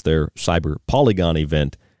Forum has their Cyber Polygon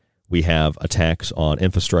event. We have attacks on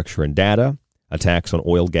infrastructure and data, attacks on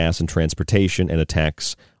oil, gas, and transportation, and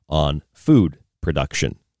attacks on food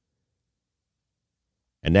production.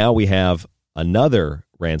 And now we have another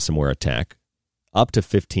ransomware attack, up to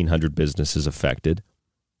 1,500 businesses affected,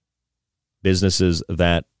 businesses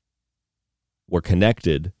that were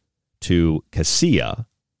connected to Cassia,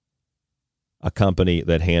 a company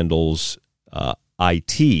that handles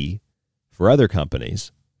IT for other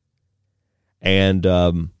companies. And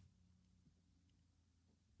the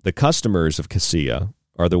customers of Cassia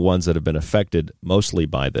are the ones that have been affected mostly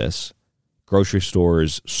by this. Grocery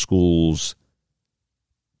stores, schools,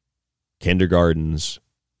 kindergartens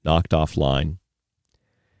knocked offline.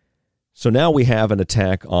 So now we have an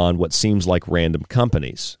attack on what seems like random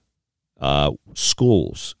companies,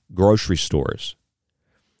 schools, grocery stores.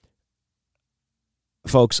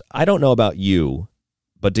 Folks, I don't know about you,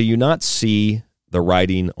 but do you not see the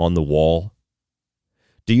writing on the wall?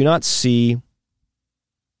 Do you not see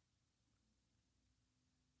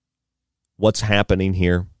what's happening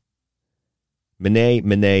here?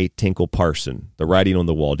 Mene, Tinkle, Parson, the writing on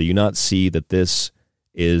the wall. Do you not see that this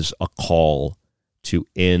is a call to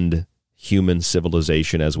end human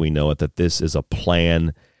civilization as we know it, that this is a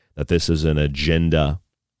plan, that this is an agenda?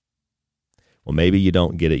 Well, maybe you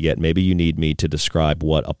don't get it yet. Maybe you need me to describe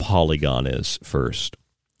what a polygon is first.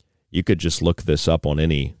 You could just look this up on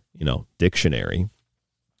any, dictionary,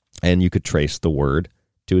 and you could trace the word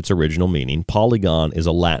to its original meaning. Polygon is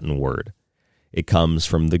a Latin word. It comes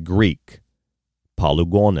from the Greek,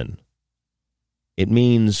 polygonon. It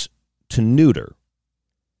means to neuter.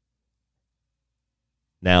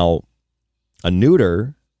 Now, a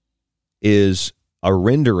neuter is a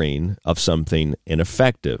rendering of something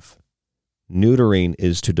ineffective. Neutering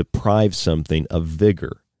is to deprive something of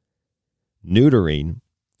vigor. Neutering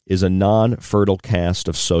is a non-fertile caste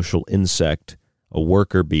of social insect, a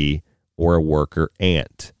worker bee, or a worker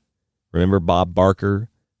ant. Remember Bob Barker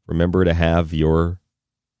remember to have your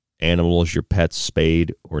animals, your pets,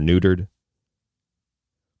 spayed or neutered.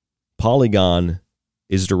 Polygon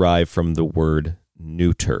is derived from the word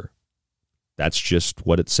neuter. That's just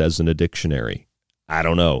what it says in a dictionary. I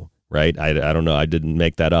don't know, right? I don't know. I didn't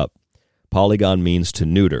make that up. Polygon means to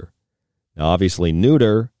neuter. Now, obviously,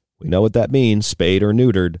 neuter, we know what that means, spayed or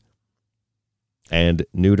neutered. And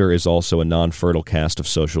neuter is also a non-fertile caste of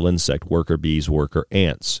social insect, worker bees, worker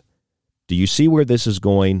ants. Do you see where this is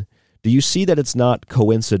going? Do you see that it's not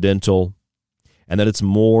coincidental and that it's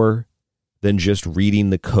more than just reading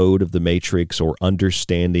the code of the matrix or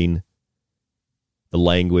understanding the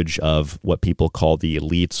language of what people call the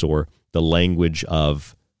elites, or the language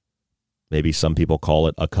of, maybe some people call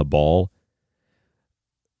it a cabal?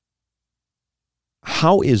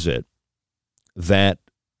 How is it that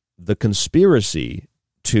the conspiracy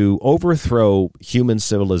to overthrow human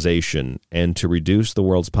civilization and to reduce the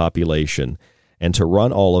world's population and to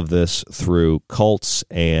run all of this through cults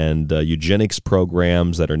and eugenics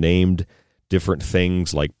programs that are named different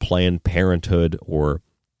things like Planned Parenthood, or,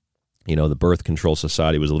 you know, the Birth Control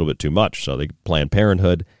Society was a little bit too much, so they Planned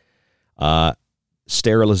Parenthood,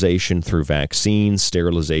 sterilization through vaccines,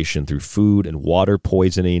 sterilization through food and water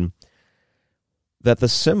poisoning, that the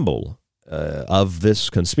symbol of this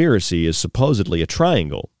conspiracy is supposedly a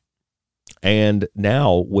triangle. And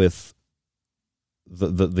now with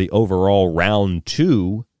the overall round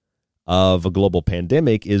 2 of a global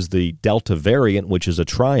pandemic is the Delta variant, which is a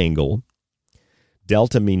triangle.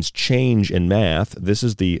 Delta means change in math. This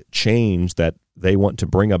is the change that they want to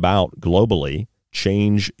bring about globally,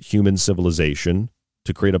 change human civilization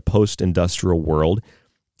to create a post-industrial world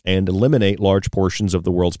and eliminate large portions of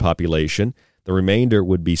the world's population. The remainder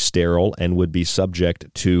would be sterile and would be subject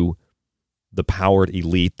to the powered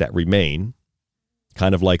elite that remain,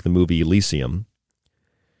 kind of like the movie Elysium.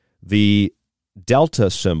 The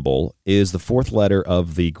Delta symbol is the 4th letter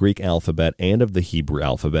of the Greek alphabet and of the Hebrew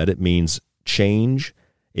alphabet. It means change,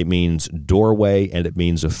 it means doorway, and it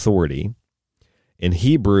means authority. In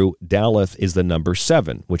Hebrew, Daleth is the number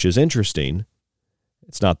 7, which is interesting.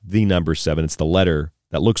 It's not the number 7, it's the letter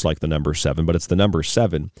that looks like the number 7, but it's the number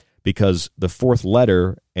 7 because the 4th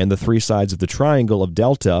letter and the 3 sides of the triangle of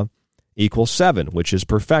Delta equals 7, which is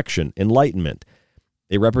perfection, enlightenment.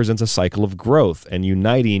 It represents a cycle of growth and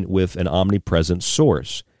uniting with an omnipresent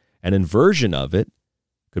source. An inversion of it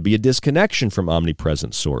could be a disconnection from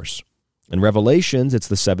omnipresent source. In Revelations, it's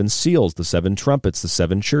the 7 seals, the 7 trumpets, the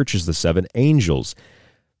 7 churches, the 7 angels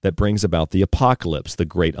that brings about the apocalypse, the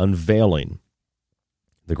great unveiling,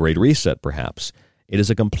 the great reset, perhaps. It is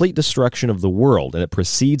a complete destruction of the world, and it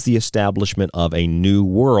precedes the establishment of a new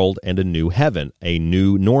world and a new heaven, a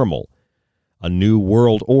new normal, a new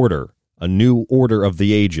world order, a new order of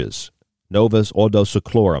the ages, novus ordo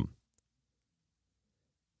seclorum.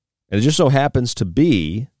 And it just so happens to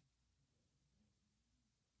be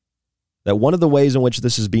that one of the ways in which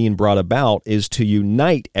this is being brought about is to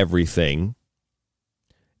unite everything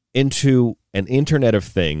into an Internet of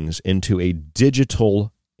Things, into a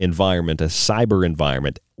digital environment, a cyber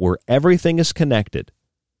environment, where everything is connected.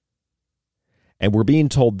 And we're being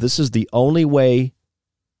told this is the only way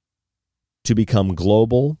to become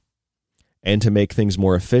global and to make things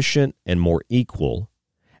more efficient and more equal.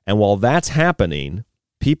 And while that's happening,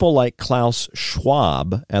 people like Klaus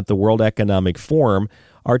Schwab at the World Economic Forum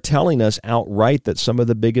are telling us outright that some of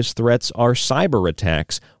the biggest threats are cyber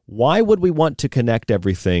attacks. Why would we want to connect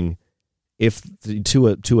everything to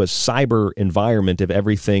a cyber environment if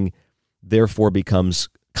everything therefore becomes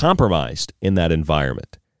compromised in that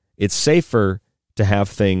environment? It's safer to have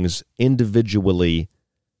things individually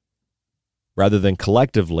rather than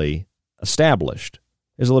collectively established.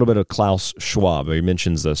 There's a little bit of Klaus Schwab. He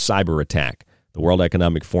mentions the cyber attack, the World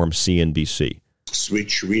Economic Forum, CNBC.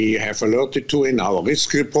 Which we have alerted to in our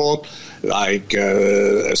risk report, like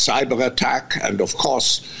a cyber attack and, of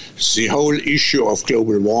course, the whole issue of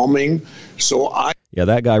global warming. Yeah,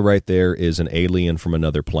 that guy right there is an alien from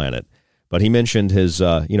another planet. But he mentioned his,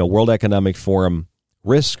 World Economic Forum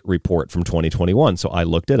risk report from 2021. So I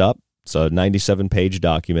looked it up. It's a 97-page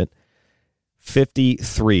document.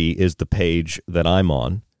 53 is the page that I'm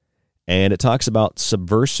on. And it talks about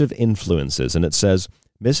subversive influences. And it says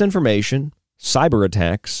misinformation, cyber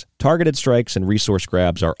attacks, targeted strikes, and resource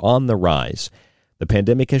grabs are on the rise. The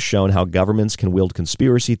pandemic has shown how governments can wield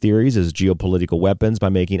conspiracy theories as geopolitical weapons by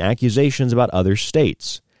making accusations about other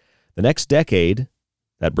states. The next decade,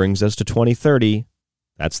 that brings us to 2030,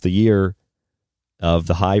 that's the year of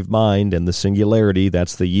the hive mind and the singularity.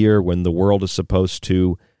 That's the year when the world is supposed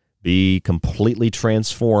to be completely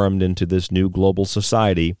transformed into this new global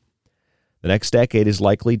society. The next decade is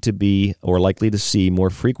likely to see more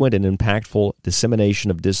frequent and impactful dissemination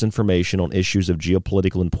of disinformation on issues of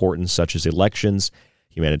geopolitical importance such as elections,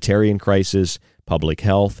 humanitarian crisis, public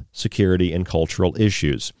health, security, and cultural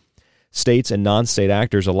issues. States and non-state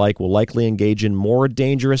actors alike will likely engage in more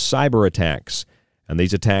dangerous cyber attacks, and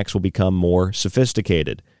these attacks will become more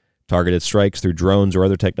sophisticated. Targeted strikes through drones or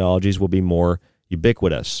other technologies will be more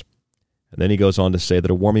ubiquitous. And then he goes on to say that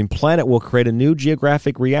a warming planet will create a new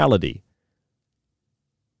geographic reality.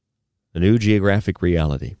 A new geographic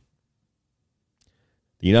reality.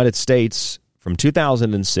 The United States, from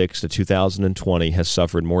 2006 to 2020, has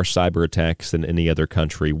suffered more cyber attacks than any other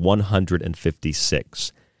country,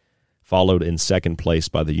 156. Followed in second place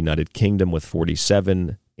by the United Kingdom with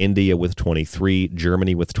 47, India with 23,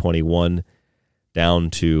 Germany with 21, down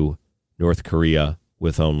to North Korea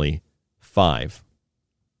with only 5.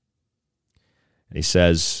 And he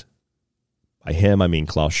says, by him, I mean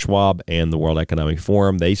Klaus Schwab and the World Economic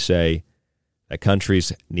Forum, they say that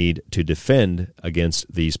countries need to defend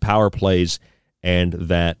against these power plays and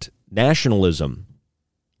that nationalism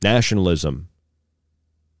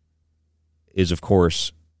is, of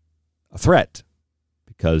course, a threat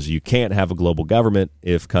because you can't have a global government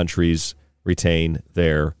if countries retain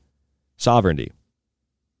their sovereignty.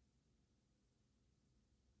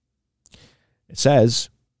 It says,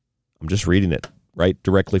 I'm just reading it right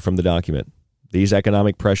directly from the document, these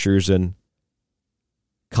economic pressures and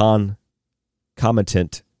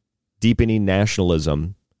concomitant deepening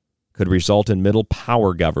nationalism could result in middle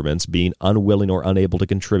power governments being unwilling or unable to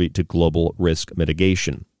contribute to global risk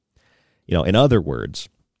mitigation. In other words,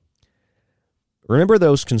 remember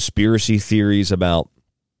those conspiracy theories about,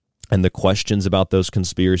 and the questions about those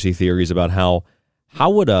conspiracy theories about how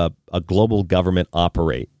would a global government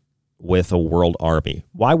operate with a world army?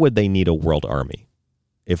 Why would they need a world army?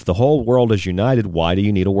 If the whole world is united, why do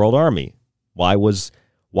you need a world army? Why was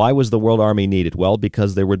the world army needed? Well,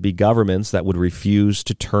 because there would be governments that would refuse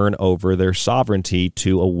to turn over their sovereignty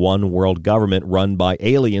to a one world government run by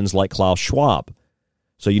aliens like Klaus Schwab.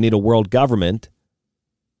 So you need a world government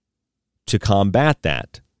to combat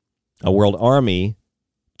that, a world army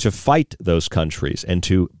to fight those countries and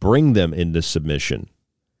to bring them into submission.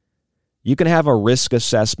 You can have a risk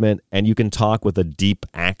assessment and you can talk with a deep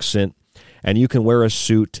accent and you can wear a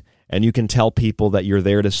suit and you can tell people that you're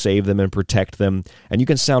there to save them and protect them, and you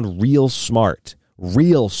can sound real smart,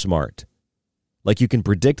 like you can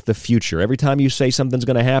predict the future. Every time you say something's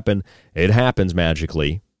going to happen, it happens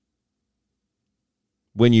magically.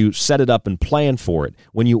 When you set it up and plan for it,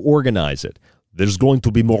 when you organize it, there's going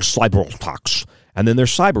to be more cyber attacks, and then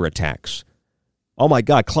there's cyber attacks. Oh my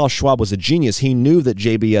God, Klaus Schwab was a genius. He knew that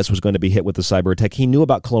JBS was going to be hit with a cyber attack. He knew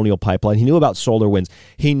about Colonial Pipeline. He knew about solar winds.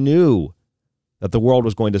 He knew that the world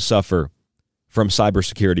was going to suffer from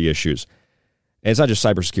cybersecurity issues. And it's not just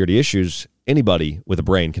cybersecurity issues. Anybody with a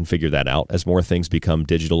brain can figure that out. As more things become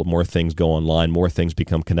digital, more things go online, more things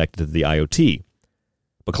become connected to the IoT.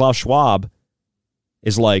 But Klaus Schwab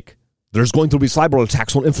is like, there's going to be cyber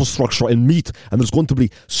attacks on infrastructure and meat, and there's going to be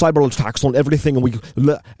cyber attacks on everything,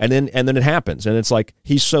 and then it happens. And it's like,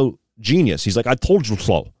 he's so genius. He's like, I told you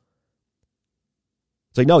so.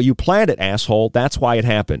 It's like, no, you planned it, asshole. That's why it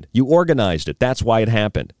happened. You organized it. That's why it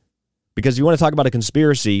happened. Because if you want to talk about a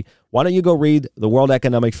conspiracy, why don't you go read the World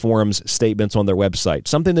Economic Forum's statements on their website?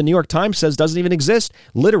 Something the New York Times says doesn't even exist.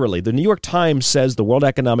 Literally, the New York Times says the World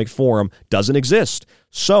Economic Forum doesn't exist.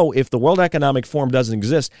 So if the World Economic Forum doesn't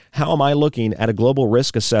exist, how am I looking at a global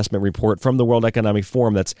risk assessment report from the World Economic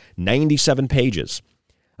Forum that's 97 pages?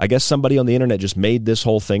 I guess somebody on the internet just made this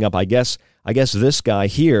whole thing up. I guess this guy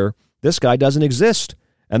doesn't exist.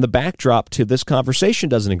 And the backdrop to this conversation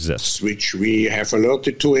doesn't exist. Which we have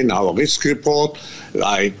alerted to in our risk report,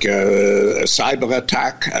 like a cyber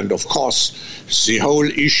attack, and of course, the whole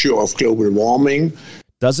issue of global warming.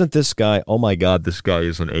 Doesn't this guy, oh my God, this guy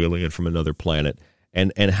is an alien from another planet.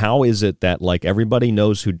 And how is it that, like, everybody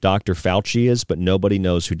knows who Dr. Fauci is, but nobody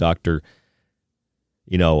knows who Dr.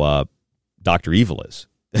 Evil is?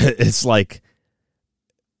 It's like,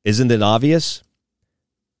 isn't it obvious?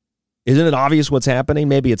 Isn't it obvious what's happening?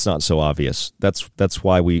 Maybe it's not so obvious. That's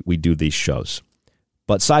why we do these shows.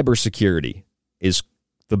 But cybersecurity is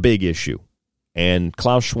the big issue. And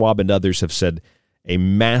Klaus Schwab and others have said a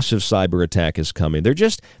massive cyber attack is coming. They're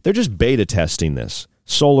just beta testing this.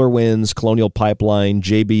 Solar winds, Colonial Pipeline,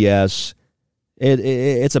 JBS.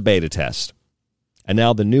 It's a beta test. And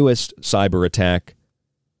now the newest cyber attack,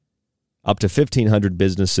 up to 1,500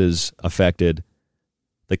 businesses affected,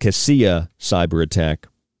 the Cassia cyber attack.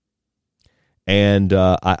 And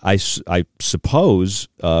I suppose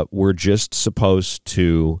we're just supposed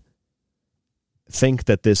to think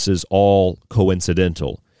that this is all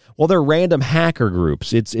coincidental. Well, they're random hacker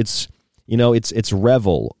groups. It's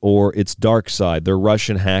Revel or it's Dark Side. They're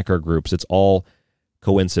Russian hacker groups. It's all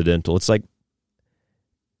coincidental. It's like,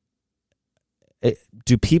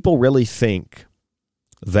 do people really think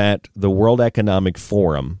that the World Economic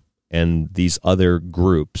Forum and these other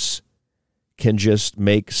groups can just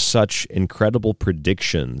make such incredible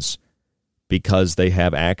predictions because they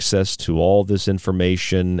have access to all this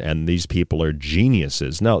information and these people are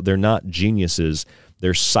geniuses? No, they're not geniuses.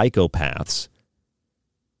 They're psychopaths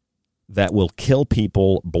that will kill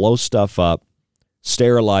people, blow stuff up,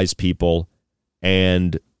 sterilize people,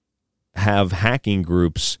 and have hacking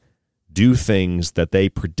groups do things that they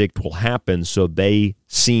predict will happen so they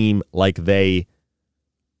seem like they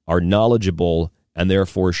are knowledgeable and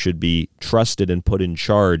therefore should be trusted and put in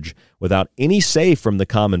charge without any say from the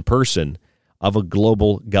common person of a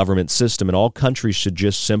global government system. And all countries should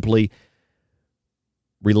just simply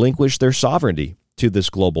relinquish their sovereignty to this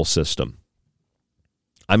global system.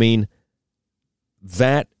 I mean,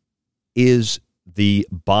 that is the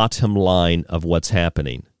bottom line of what's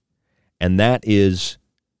happening. And that is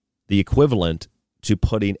the equivalent to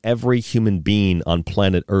putting every human being on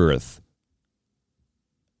planet Earth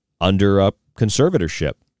under a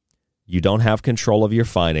conservatorship. You don't have control of your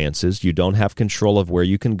finances. You don't have control of where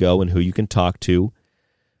you can go and who you can talk to.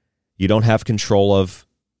 You don't have control of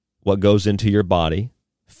what goes into your body,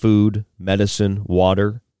 food, medicine,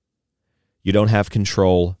 water. You don't have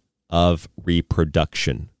control of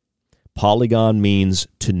reproduction. Polygon means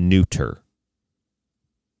to neuter.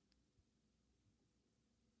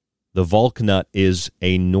 The Valknut is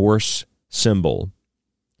a Norse symbol.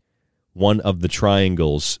 One of the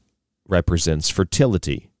triangles represents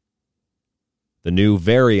fertility. The new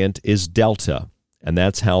variant is Delta, and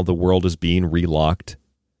that's how the world is being relocked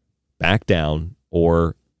back down,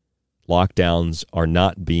 or lockdowns are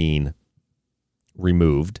not being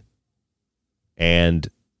removed. And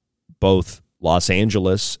both Los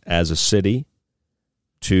Angeles as a city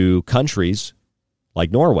to countries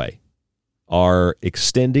like Norway are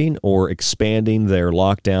extending or expanding their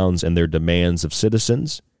lockdowns and their demands of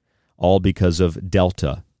citizens, all because of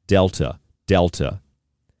Delta, Delta, Delta.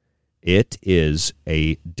 It is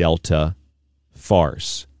a Delta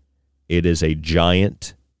farce. It is a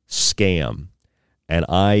giant scam. And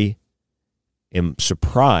I am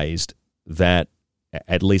surprised that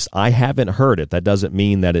at least I haven't heard it. That doesn't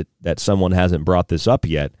mean that someone hasn't brought this up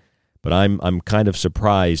yet, but I'm kind of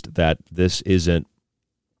surprised that this isn't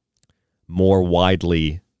more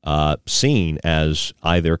widely seen as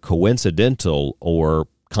either coincidental or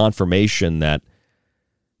confirmation that,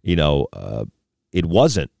 it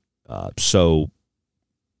wasn't so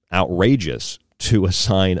outrageous to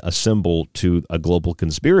assign a symbol to a global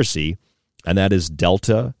conspiracy, and that is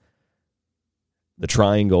Delta, the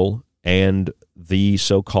triangle, and the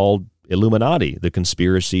so-called Illuminati, the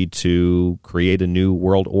conspiracy to create a new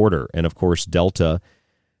world order. And, of course, Delta,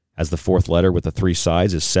 as the fourth letter with the three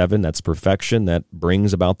sides, is 7. That's perfection. That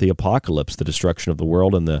brings about the apocalypse, the destruction of the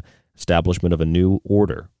world, and the establishment of a new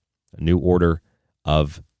order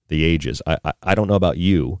of the ages. I don't know about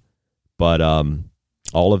you, but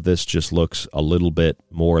all of this just looks a little bit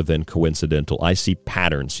more than coincidental. I see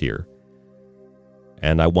patterns here.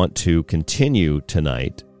 And I want to continue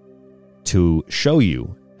tonight to show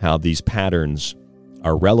you how these patterns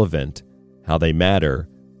are relevant, how they matter,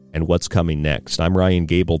 and what's coming next. I'm Ryan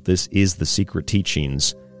Gable. This is The Secret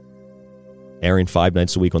Teachings, airing 5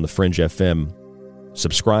 nights a week on the Fringe FM.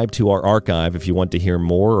 Subscribe to our archive if you want to hear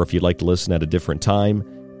more or if you'd like to listen at a different time.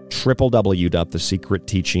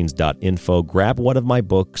 www.thesecretteachings.info. Grab one of my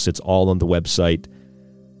books. It's all on the website.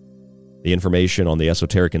 The information on the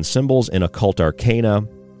esoteric and symbols and occult arcana,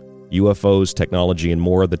 UFOs, technology, and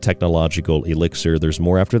more. The technological elixir. There's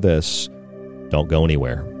more after this. Don't go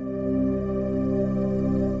anywhere.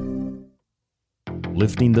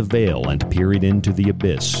 Lifting the veil and peering into the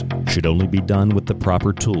abyss should only be done with the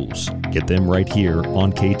proper tools. Get them right here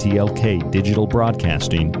on KTLK Digital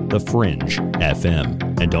Broadcasting, The Fringe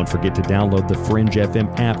FM. And don't forget to download the Fringe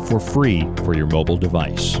FM app for free for your mobile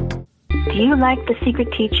device. Do you like The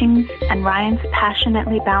Secret Teachings and Ryan's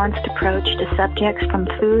passionately balanced approach to subjects from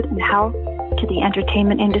food and health to the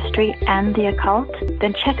entertainment industry and the occult?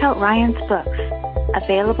 Then check out Ryan's books,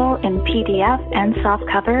 available in PDF and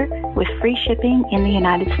softcover with free shipping in the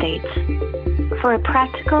United States. For a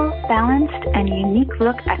practical, balanced, and unique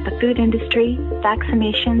look at the food industry,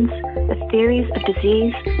 vaccinations, the theories of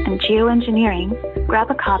disease, and geoengineering,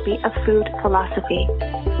 grab a copy of Food Philosophy.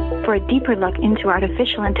 For For a deeper look into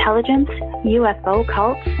artificial intelligence, UFO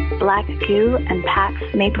cults, black goo, and pacts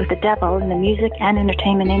made with the devil in the music and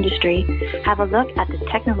entertainment industry, have a look at the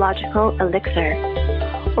technological elixir.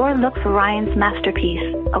 Or look for Ryan's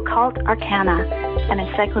masterpiece, Occult Arcana, an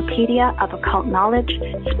encyclopedia of occult knowledge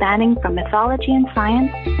spanning from mythology and science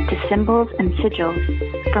to symbols and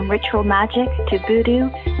sigils, from ritual magic to voodoo,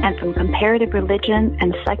 and from comparative religion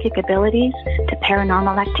and psychic abilities to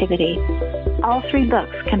paranormal activity. All 3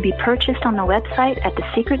 books can be purchased on the website at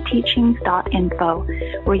thesecretteachings.info,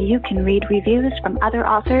 where you can read reviews from other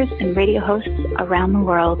authors and radio hosts around the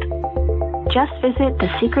world. Just visit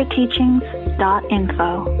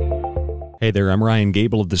thesecretteachings.info. Hey there, I'm Ryan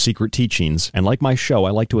Gable of The Secret Teachings, and like my show, I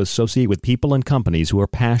like to associate with people and companies who are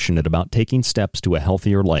passionate about taking steps to a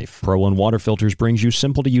healthier life. Pro One Water Filters brings you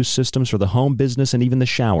simple-to-use systems for the home, business, and even the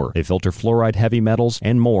shower. They filter fluoride, heavy metals,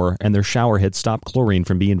 and more, and their shower heads stop chlorine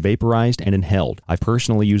from being vaporized and inhaled. I've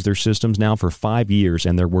personally used their systems now for 5 years,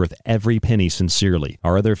 and they're worth every penny sincerely.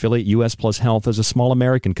 Our other affiliate, US Plus Health, is a small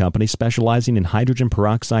American company specializing in hydrogen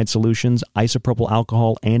peroxide solutions, isopropyl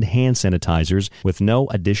alcohol, and hand sanitizers with no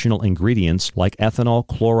additional ingredients like ethanol,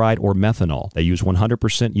 chloride, or methanol. They use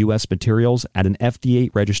 100% U.S. materials at an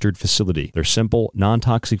FDA-registered facility. Their simple,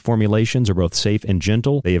 non-toxic formulations are both safe and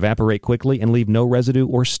gentle. They evaporate quickly and leave no residue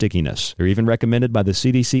or stickiness. They're even recommended by the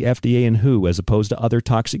CDC, FDA, and WHO as opposed to other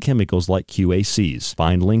toxic chemicals like QACs.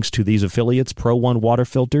 Find links to these affiliates, Pro One Water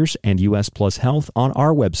Filters and US Plus Health, on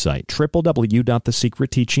our website,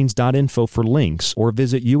 www.thesecretteachings.info for links, or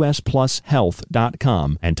visit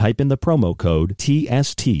usplushealth.com and type in the promo code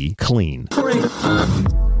TSTCLEAN. The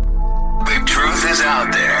truth is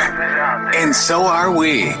out there, and so are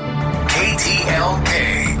we.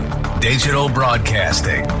 KTLK, Digital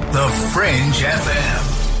Broadcasting, The Fringe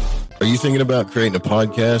FM. Are you thinking about creating a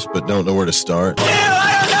podcast but don't know where to start?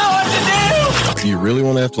 Do you really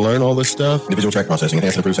want to have to learn all this stuff? Individual track processing,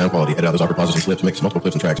 enhance and improve sound quality, edit out those awkward pauses and slips, mix multiple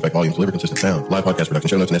clips and tracks, back volumes, deliver consistent sound, live podcast production,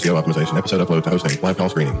 show notes and SEO optimization, episode upload to hosting, live call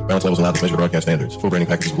screening, balance levels and loudness measure broadcast standards, full branding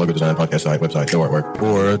packages, logo design, podcast site, website, show artwork.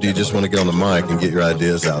 Or do you just want to get on the mic and get your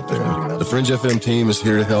ideas out there? The Fringe FM team is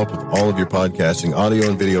here to help with all of your podcasting, audio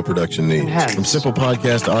and video production needs. From simple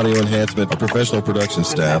podcast to audio enhancement, our professional production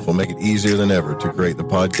staff will make it easier than ever to create the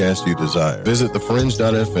podcast you desire. Visit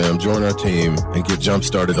thefringe.fm, join our team, and get jump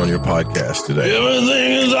started on your podcast today.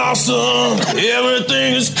 Everything is awesome.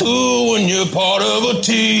 Everything is cool when you're part of a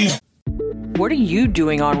team. What are you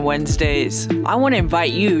doing on Wednesdays? I want to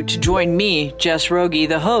invite you to join me, Jess Rogie,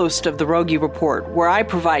 the host of The Rogie Report, where I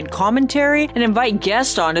provide commentary and invite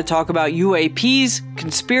guests on to talk about UAPs,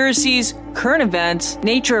 conspiracies, current events,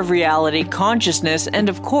 nature of reality, consciousness, and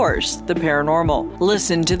of course, the paranormal.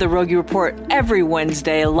 Listen to The Rogie Report every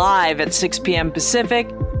Wednesday live at 6 p.m. Pacific,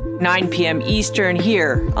 9 p.m. Eastern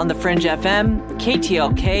here on The Fringe FM,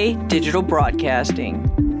 KTLK Digital Broadcasting.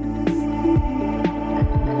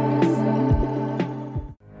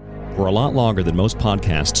 For a lot longer than most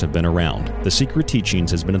podcasts have been around, The Secret Teachings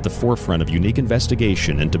has been at the forefront of unique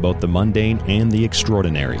investigation into both the mundane and the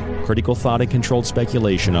extraordinary. Critical thought and controlled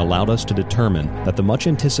speculation allowed us to determine that the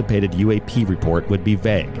much-anticipated UAP report would be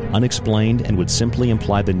vague, unexplained, and would simply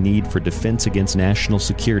imply the need for defense against national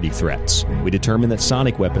security threats. We determined that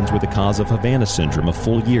sonic weapons were the cause of Havana Syndrome a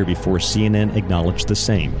full year before CNN acknowledged the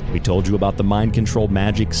same. We told you about the mind-controlled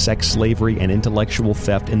magic, sex slavery, and intellectual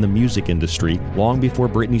theft in the music industry long before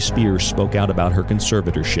Britney Spears spoke out about her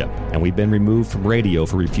conservatorship, and we've been removed from radio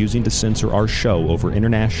for refusing to censor our show over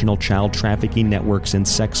international child trafficking networks and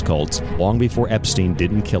sex cults long before Epstein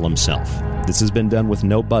didn't kill himself. This has been done with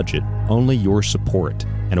no budget, only your support,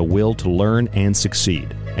 and a will to learn and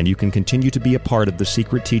succeed. And you can continue to be a part of the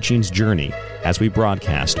Secret Teachings journey as we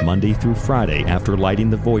broadcast Monday through Friday after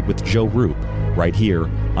Lighting the Void with Joe Roop, right here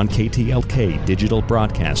on KTLK Digital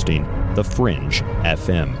Broadcasting, The Fringe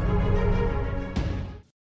FM.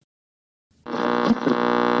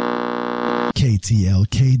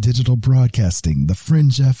 KTLK Digital Broadcasting, The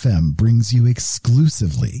Fringe FM brings you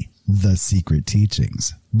exclusively The Secret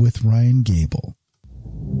Teachings with Ryan Gable.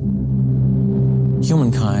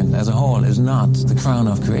 Humankind as a whole is not the crown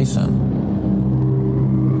of creation.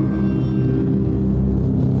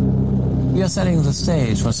 We are setting the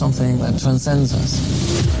stage for something that transcends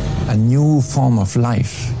us. A new form of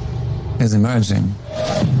life is emerging.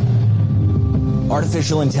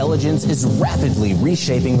 Artificial intelligence is rapidly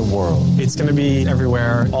reshaping the world. It's going to be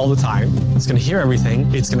everywhere all the time. It's going to hear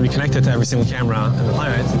everything. It's going to be connected to every single camera on the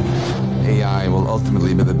planet. AI will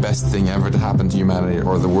ultimately be the best thing ever to happen to humanity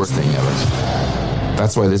or the worst thing ever.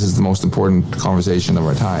 That's why this is the most important conversation of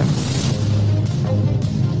our time.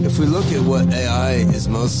 If we look at what AI is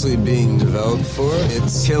mostly being developed for,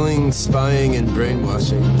 it's killing, spying, and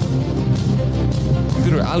brainwashing.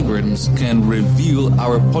 Computer algorithms can reveal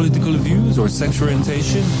our political views or sexual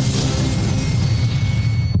orientation.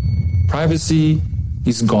 Privacy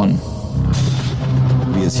is gone.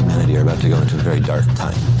 We as humanity are about to go into a very dark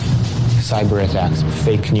time. Cyber attacks,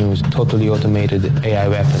 fake news, totally automated AI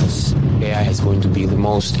weapons. AI is going to be the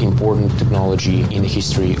most important technology in the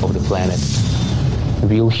history of the planet.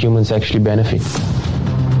 Will humans actually benefit?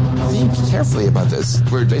 Think carefully about this.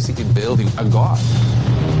 We're basically building a god.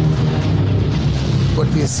 What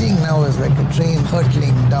we are seeing now is like a train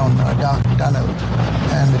hurtling down a dark tunnel,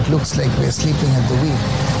 and it looks like we're sleeping at the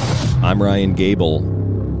wheel. I'm Ryan Gable,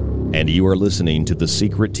 and you are listening to the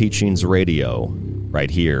Secret Teachings Radio right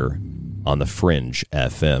here on the Fringe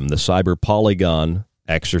FM. The cyber polygon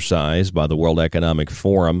exercise by the World Economic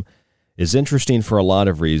Forum is interesting for a lot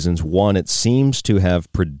of reasons. One, it seems to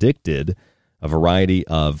have predicted a variety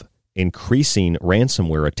of increasing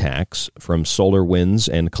ransomware attacks, from SolarWinds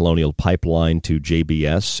and Colonial Pipeline to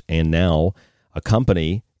JBS, and now a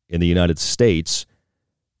company in the United States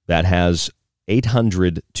that has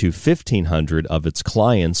 800 to 1,500 of its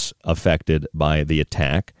clients affected by the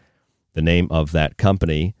attack. The name of that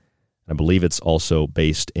company, I believe it's also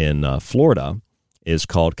based in Florida, is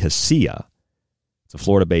called Cassia. It's a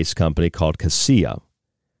Florida-based company called Cassia.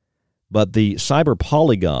 But the cyber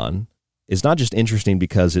polygon is not just interesting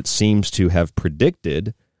because it seems to have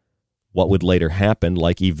predicted what would later happen,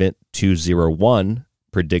 like Event 201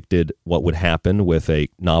 predicted what would happen with a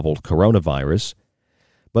novel coronavirus.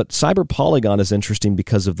 But cyber polygon is interesting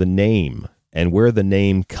because of the name and where the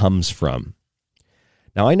name comes from.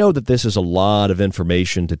 Now, I know that this is a lot of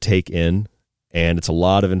information to take in, and it's a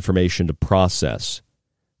lot of information to process,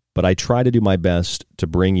 but I try to do my best to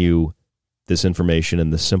bring you this information in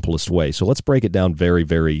the simplest way. So let's break it down very,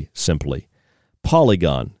 very simply.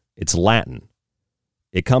 Polygon, it's Latin.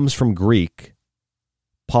 It comes from Greek,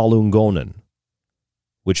 polungonon,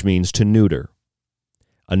 which means to neuter.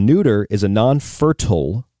 A neuter is a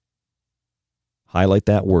non-fertile, highlight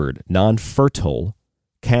that word, non-fertile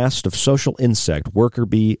caste of social insect, worker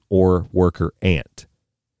bee or worker ant.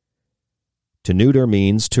 To neuter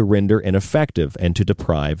means to render ineffective and to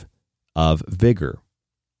deprive of vigor.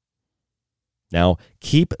 Now,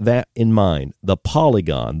 keep that in mind. The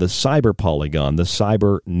polygon, the cyber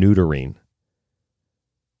neutering,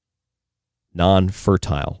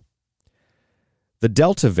 non-fertile. The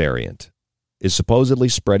Delta variant is supposedly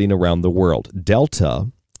spreading around the world.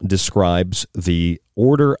 Delta describes the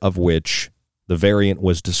order of which the variant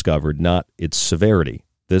was discovered, not its severity.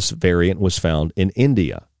 This variant was found in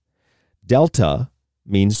India. Delta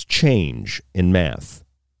means change in math.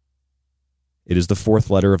 It is the fourth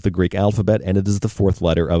letter of the Greek alphabet, and it is the fourth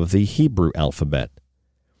letter of the Hebrew alphabet.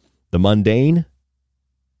 The mundane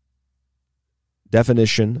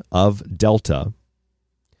definition of delta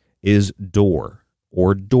is door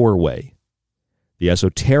or doorway. The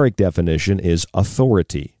esoteric definition is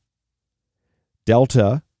authority.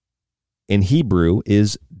 Delta in Hebrew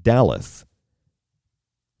is Daleth.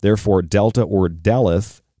 Therefore, delta or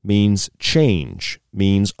Daleth means change,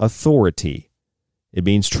 means authority. It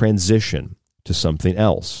means transition to something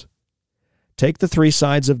else. Take the three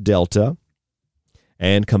sides of delta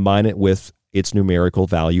and combine it with its numerical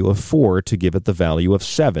value of 4 to give it the value of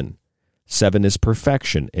 7. 7 is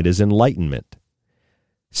perfection. It is enlightenment.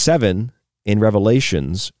 7 in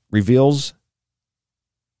Revelations reveals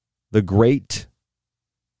the great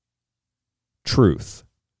truth.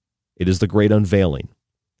 It is the great unveiling.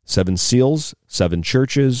 7 seals, 7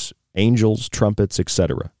 churches, angels, trumpets,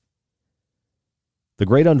 etc. The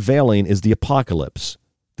great unveiling is the apocalypse,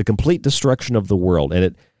 the complete destruction of the world, and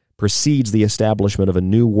it precedes the establishment of a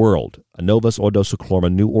new world, a novus ordo seclorum, a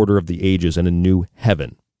new order of the ages, and a new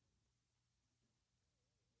heaven.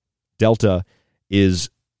 Delta is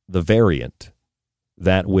the variant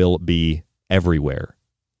that will be everywhere,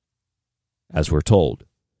 as we're told.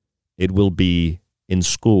 It will be in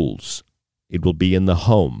schools. It will be in the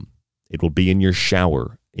home. It will be in your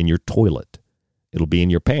shower, in your toilet. It'll be in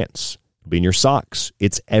your pants. It'll be in your socks.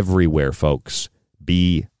 It's everywhere, folks.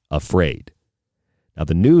 Be afraid. Now,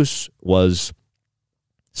 the news was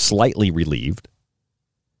slightly relieved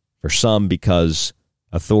for some because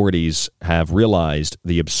authorities have realized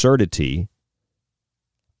the absurdity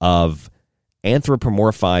of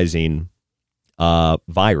anthropomorphizing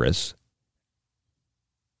virus.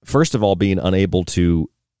 First of all, being unable to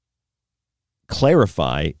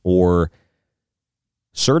clarify or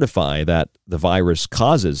certify that the virus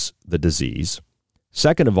causes the disease.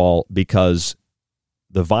 Second of all, because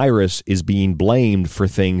the virus is being blamed for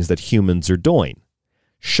things that humans are doing.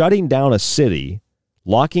 Shutting down a city,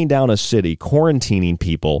 locking down a city, quarantining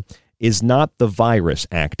people is not the virus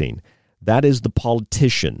acting. That is the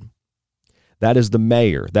politician. That is the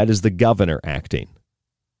mayor. That is the governor acting.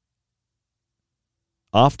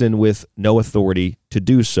 Often with no authority to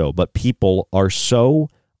do so, but people are so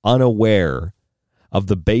unaware of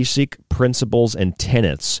the basic principles and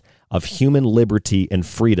tenets of human liberty and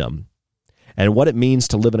freedom and what it means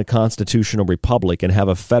to live in a constitutional republic and have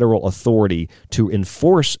a federal authority to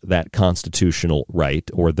enforce that constitutional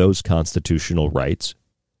right or those constitutional rights,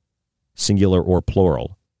 singular or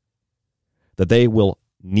plural, that they will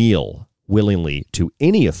kneel willingly to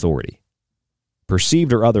any authority,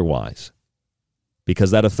 perceived or otherwise,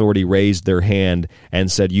 because that authority raised their hand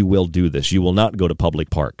and said, you will do this. You will not go to public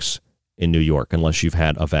parks in New York unless you've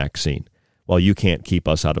had a vaccine. Well, you can't keep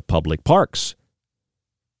us out of public parks.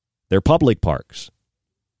 They're public parks.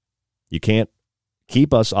 You can't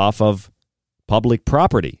keep us off of public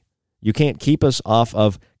property. You can't keep us off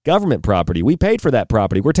of government property. We paid for that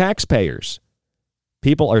property. We're taxpayers.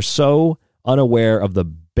 People are so unaware of the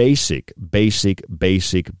basic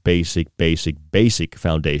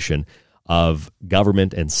foundation of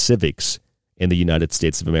government and civics in the United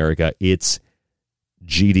States of America. It's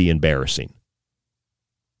GD embarrassing.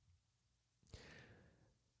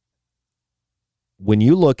 When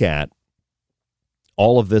you look at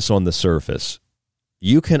all of this on the surface,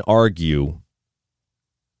 you can argue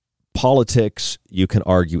politics, you can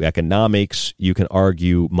argue economics, you can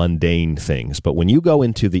argue mundane things. But when you go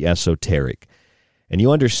into the esoteric and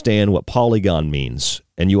you understand what polygon means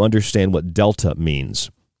and you understand what delta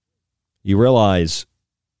means, you realize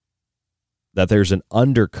that there's an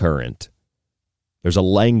undercurrent. There's a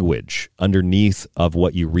language underneath of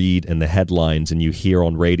what you read in the headlines and you hear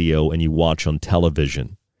on radio and you watch on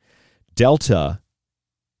television. Delta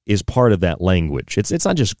is part of that language. It's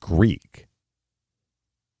not just Greek.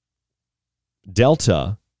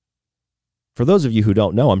 Delta, for those of you who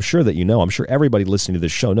don't know, I'm sure that you know, I'm sure everybody listening to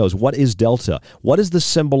this show knows, what is delta? What is the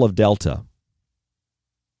symbol of delta?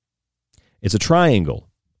 It's a triangle.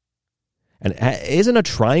 And isn't a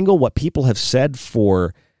triangle what people have said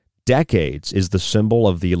for decades is the symbol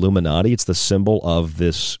of the Illuminati? It's the symbol of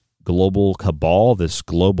this global cabal, this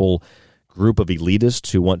global group of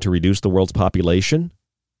elitists who want to reduce the world's population.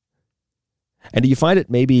 And do you find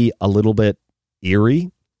it maybe a little bit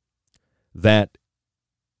eerie that,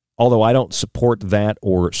 although I don't support that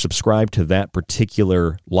or subscribe to that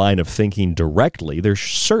particular line of thinking directly, there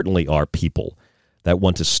certainly are people that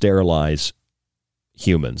want to sterilize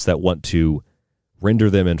humans, that want to render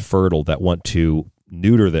them infertile, that want to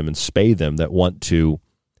neuter them and spay them, that want to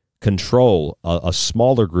control a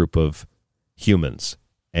smaller group of humans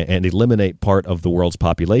and eliminate part of the world's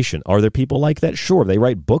population. Are there people like that? Sure. They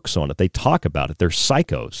write books on it. They talk about it. They're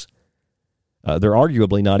psychos. They're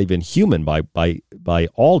arguably not even human by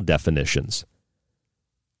all definitions.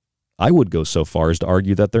 I would go so far as to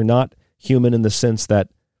argue that they're not human in the sense that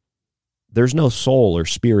there's no soul or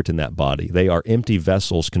spirit in that body. They are empty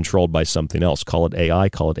vessels controlled by something else. Call it AI,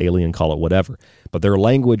 call it alien, call it whatever. But their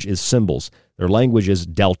language is symbols. Their language is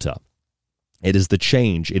delta. It is the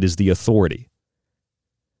change. It is the authority.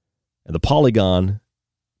 And the polygon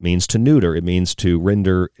means to neuter. It means to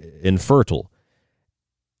render infertile.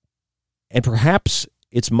 And perhaps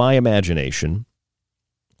it's my imagination,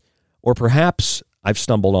 or perhaps I've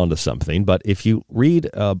stumbled onto something, but if you read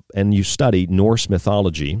and you study Norse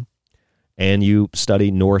mythology, and you study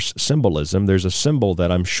Norse symbolism, there's a symbol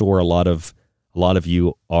that I'm sure a lot of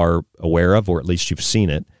you are aware of, or at least you've seen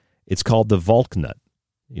it. It's called the Valknut.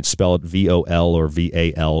 You'd spell it V-O-L or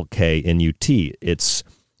V-A-L-K-N-U-T. It's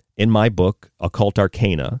in my book, Occult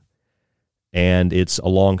Arcana, and it's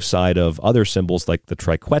alongside of other symbols like the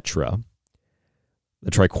triquetra. The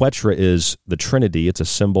triquetra is the Trinity. It's a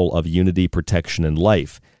symbol of unity, protection, and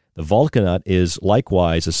life. The Valknut is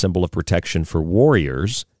likewise a symbol of protection for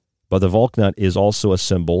warriors, but the Valknut is also a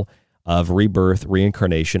symbol of rebirth,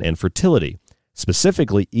 reincarnation, and fertility.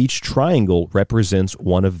 Specifically, each triangle represents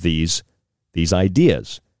one of these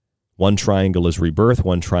ideas. One triangle is rebirth,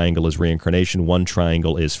 one triangle is reincarnation, one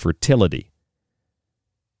triangle is fertility.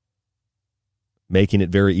 Making it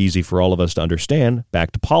very easy for all of us to understand,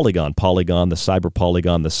 back to polygon. Polygon, the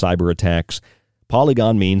cyber attacks.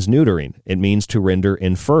 Polygon means neutering. It means to render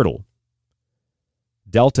infertile.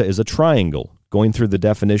 Delta is a triangle. Going through the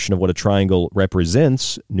definition of what a triangle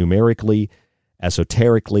represents, numerically,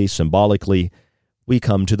 esoterically, symbolically, we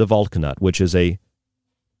come to the Valknut, which is a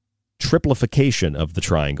triplification of the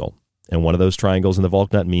triangle. And one of those triangles in the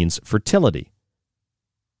Valknut means fertility.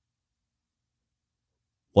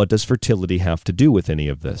 What does fertility have to do with any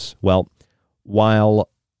of this? Well, while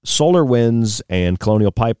SolarWinds and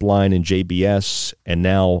Colonial Pipeline and JBS and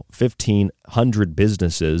now 1,500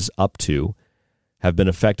 businesses up to have been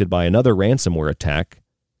affected by another ransomware attack.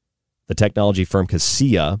 The technology firm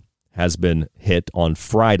Kaseya has been hit on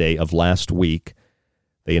Friday of last week.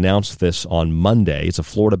 They announced this on Monday. It's a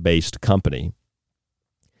Florida-based company.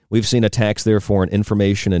 We've seen attacks, therefore, in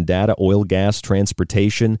information and data, oil, gas,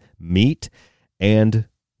 transportation, meat, and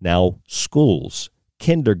now schools,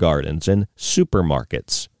 kindergartens, and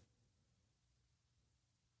supermarkets.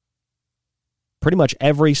 Pretty much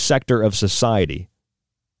every sector of society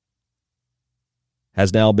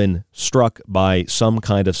has now been struck by some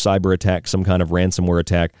kind of cyber attack, some kind of ransomware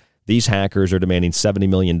attack. These hackers are demanding $70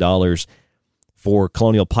 million. For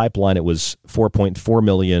Colonial Pipeline, it was $4.4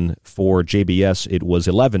 million. For JBS, it was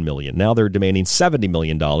 $11 million. Now they're demanding $70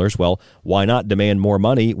 million. Well, why not demand more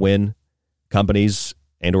money when companies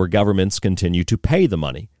and or governments continue to pay the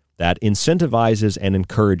money? That incentivizes and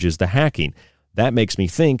encourages the hacking. That makes me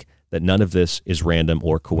think that none of this is random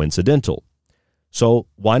or coincidental. So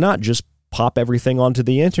why not just pop everything onto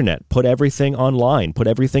the internet, put everything online, put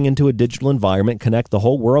everything into a digital environment, connect the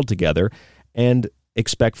whole world together, and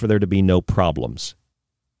expect for there to be no problems?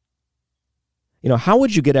 You know, how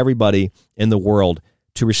would you get everybody in the world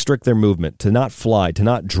to restrict their movement, to not fly, to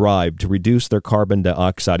not drive, to reduce their carbon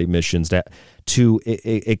dioxide emissions, to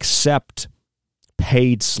accept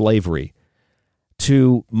paid slavery,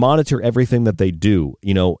 to monitor everything that they do,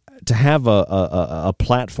 you know, to have a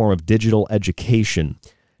platform of digital education,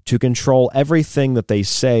 to control everything that they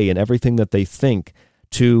say and everything that they think,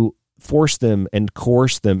 to force them and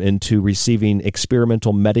coerce them into receiving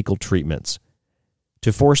experimental medical treatments,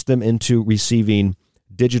 to force them into receiving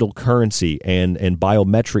digital currency and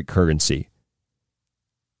biometric currency.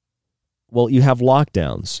 Well, you have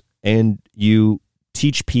lockdowns, and you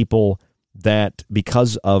teach people that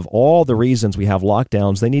because of all the reasons we have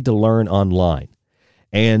lockdowns, they need to learn online.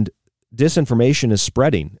 And disinformation is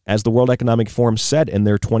spreading. As the World Economic Forum said in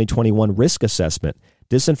their 2021 risk assessment,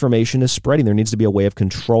 disinformation is spreading. There needs to be a way of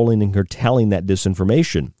controlling and curtailing that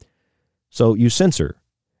disinformation. So you censor.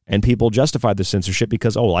 And people justify the censorship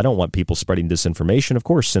because, oh, I don't want people spreading disinformation. Of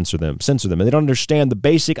course, censor them. And they don't understand the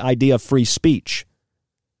basic idea of free speech.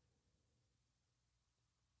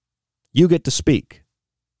 You get to speak.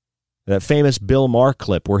 That famous Bill Maher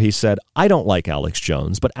clip where he said, I don't like Alex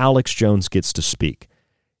Jones, but Alex Jones gets to speak.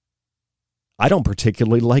 I don't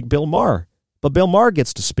particularly like Bill Maher, but Bill Maher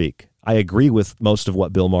gets to speak. I agree with most of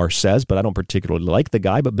what Bill Maher says, but I don't particularly like the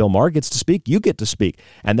guy, but Bill Maher gets to speak. You get to speak.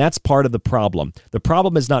 And that's part of the problem. The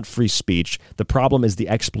problem is not free speech. The problem is the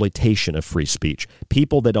exploitation of free speech.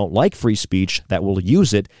 People that don't like free speech that will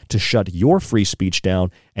use it to shut your free speech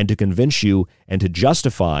down and to convince you and to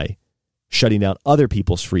justify shutting down other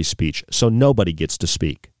people's free speech so nobody gets to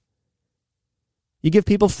speak. You give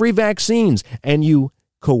people free vaccines and you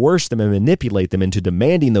coerce them and manipulate them into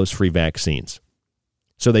demanding those free vaccines.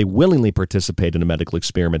 So they willingly participate in a medical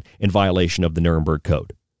experiment in violation of the Nuremberg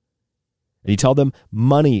Code. And you tell them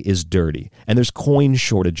money is dirty and there's coin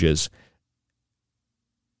shortages.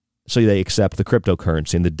 So they accept the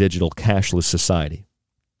cryptocurrency and the digital cashless society.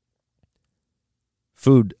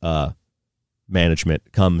 Food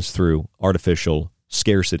management comes through artificial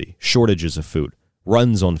scarcity, shortages of food,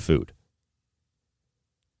 runs on food.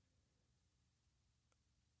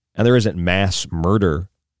 And there isn't mass murder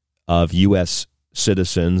of U.S.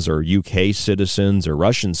 citizens or UK citizens or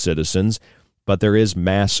Russian citizens, but there is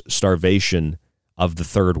mass starvation of the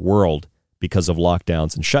third world because of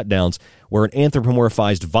lockdowns and shutdowns, where an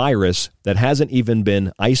anthropomorphized virus that hasn't even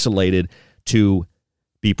been isolated to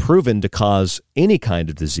be proven to cause any kind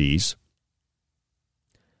of disease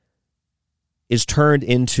is turned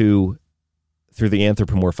into, through the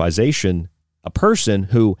anthropomorphization, a person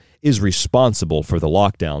who is responsible for the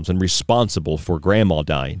lockdowns and responsible for grandma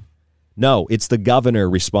dying. No, it's the governor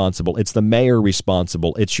responsible. It's the mayor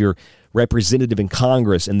responsible. It's your representative in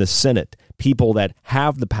Congress and the Senate, people that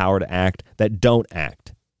have the power to act that don't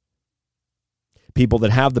act. People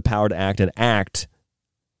that have the power to act and act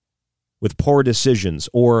with poor decisions,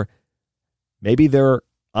 or maybe they're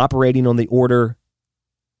operating on the order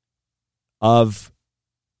of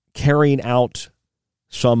carrying out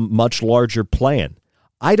some much larger plan.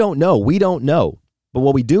 I don't know. We don't know. But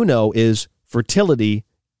what we do know is fertility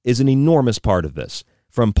is an enormous part of this.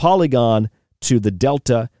 From Polygon to the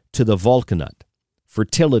Delta to the Valknut.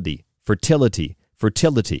 Fertility, fertility,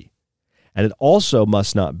 fertility. And it also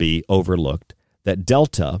must not be overlooked that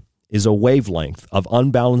Delta is a wavelength of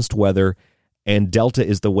unbalanced weather, and Delta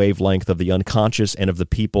is the wavelength of the unconscious and of the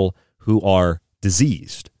people who are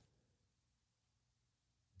diseased.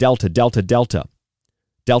 Delta, Delta, Delta.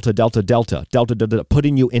 delta, delta, delta, delta, delta,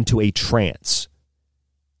 putting you into a trance.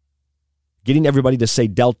 Getting everybody to say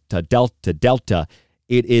delta, delta, delta.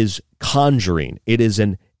 It is conjuring. It is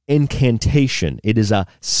an incantation. It is a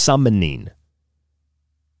summoning.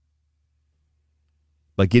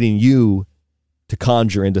 But getting you to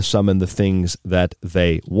conjure and to summon the things that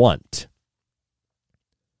they want.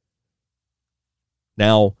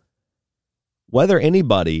 Now, whether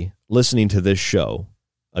anybody listening to this show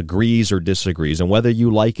agrees or disagrees, and whether you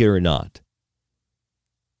like it or not,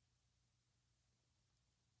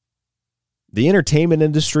 the entertainment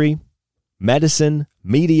industry, medicine,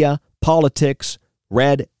 media, politics,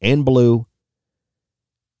 red and blue,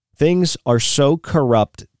 things are so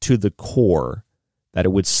corrupt to the core that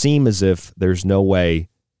it would seem as if there's no way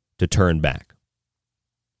to turn back.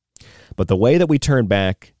 But the way that we turn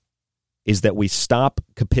back is that we stop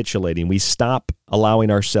capitulating. We stop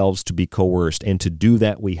allowing ourselves to be coerced. And to do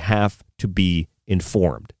that, we have to be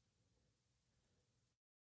informed.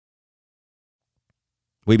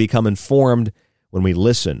 We become informed when we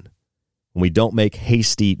listen, when we don't make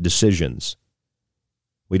hasty decisions.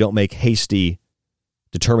 We don't make hasty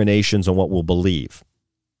determinations on what we'll believe.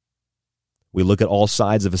 We look at all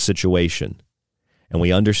sides of a situation, and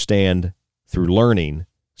we understand through learning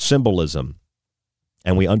symbolism,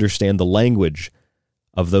 and we understand the language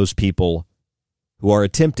of those people who are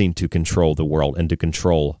attempting to control the world and to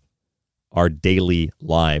control our daily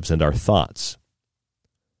lives and our thoughts.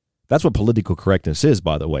 That's what political correctness is,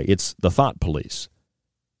 by the way. It's the thought police,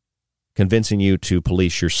 convincing you to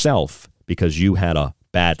police yourself because you had a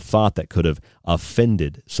bad thought that could have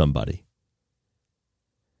offended somebody.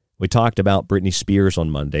 We talked about Britney Spears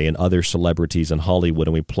on Monday and other celebrities in Hollywood,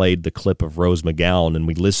 and we played the clip of Rose McGowan, and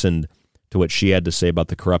we listened to what she had to say about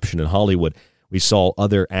the corruption in Hollywood. We saw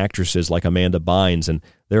other actresses like Amanda Bynes, and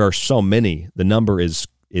there are so many. The number is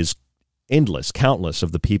endless, countless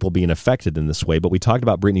of the people being affected in this way. But we talked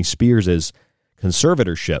about Britney Spears'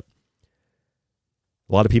 conservatorship.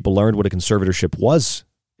 A lot of people learned what a conservatorship was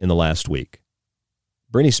in the last week.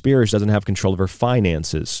 Britney Spears doesn't have control of her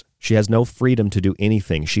finances. She has no freedom to do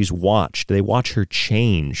anything. She's watched. They watch her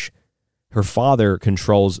change. Her father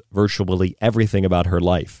controls virtually everything about her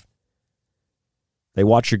life. They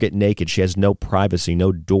watch her get naked. She has no privacy,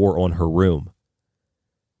 no door on her room.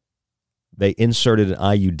 They inserted an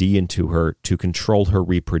IUD into her to control her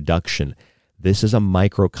reproduction. This is a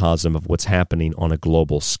microcosm of what's happening on a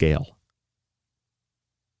global scale.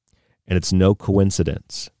 And it's no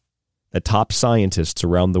coincidence that top scientists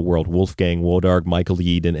around the world, Wolfgang Wodarg, Michael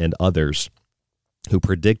Yeadon, and others, who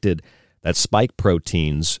predicted that spike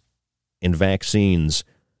proteins in vaccines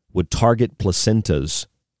would target placentas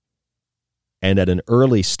and at an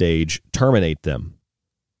early stage terminate them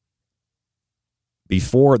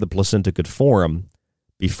before the placenta could form,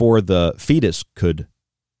 before the fetus could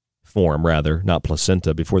form, rather, not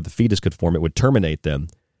placenta, before the fetus could form, it would terminate them.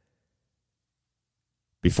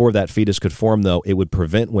 Before that fetus could form, though, it would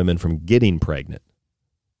prevent women from getting pregnant.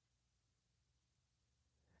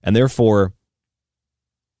 And therefore,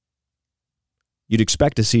 you'd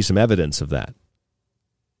expect to see some evidence of that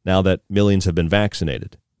now that millions have been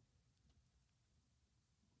vaccinated.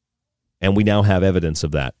 And we now have evidence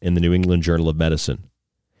of that in the New England Journal of Medicine.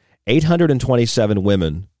 827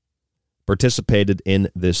 women participated in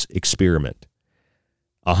this experiment.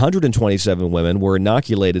 127 women were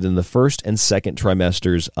inoculated in the first and second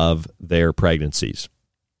trimesters of their pregnancies.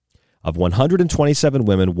 Of 127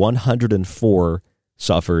 women, 104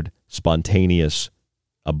 suffered spontaneous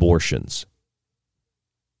abortions.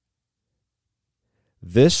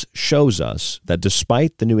 This shows us that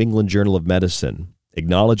despite the New England Journal of Medicine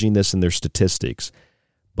acknowledging this in their statistics,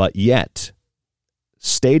 but yet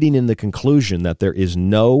stating in the conclusion that there is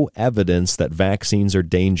no evidence that vaccines are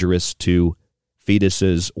dangerous to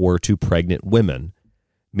fetuses or to pregnant women,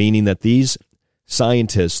 meaning that these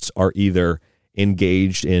scientists are either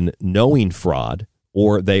engaged in knowing fraud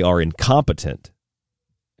or they are incompetent,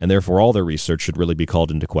 and therefore all their research should really be called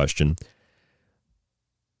into question.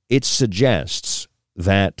 It suggests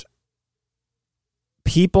that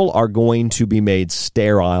people are going to be made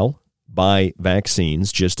sterile by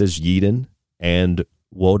vaccines, just as Yeadon and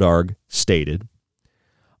Wodarg stated.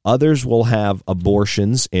 Others will have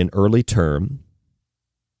abortions in early term.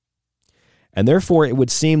 And therefore, it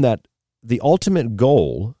would seem that the ultimate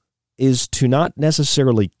goal is to not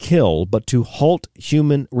necessarily kill, but to halt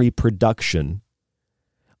human reproduction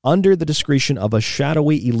under the discretion of a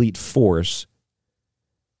shadowy elite force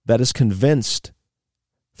that is convinced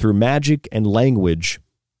through magic and language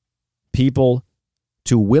people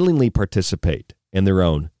to willingly participate in their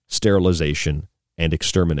own sterilization and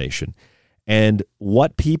extermination. And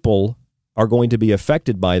what people are going to be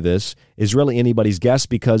affected by this is really anybody's guess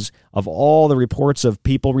because of all the reports of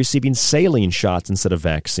people receiving saline shots instead of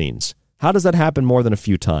vaccines. How does that happen more than a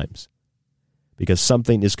few times? Because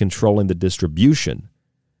something is controlling the distribution.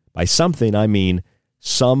 By something, I mean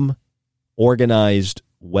some organized,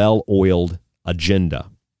 well-oiled agenda.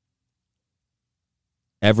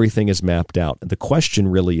 Everything is mapped out. The question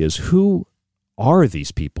really is, who are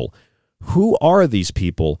these people? Who are these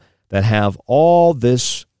people that have all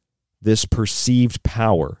this perceived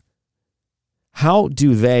power? How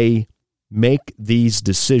do they make these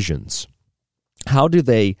decisions? How do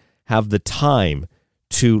they have the time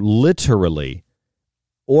to literally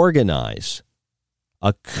organize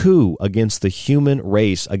a coup against the human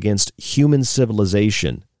race, against human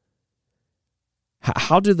civilization?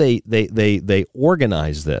 How do they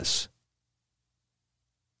organize this?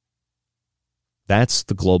 That's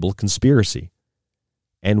the global conspiracy.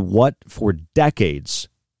 And what for decades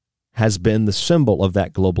has been the symbol of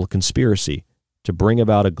that global conspiracy to bring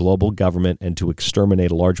about a global government and to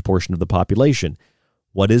exterminate a large portion of the population.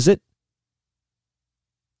 What is it?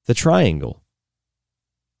 The triangle.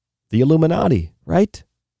 The Illuminati, right?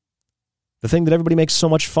 The thing that everybody makes so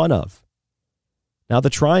much fun of. Now, the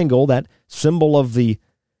triangle, that symbol of the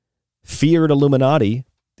feared Illuminati,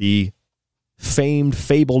 the famed,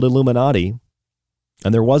 fabled Illuminati,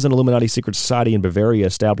 and there was an Illuminati secret society in Bavaria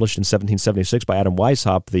established in 1776 by Adam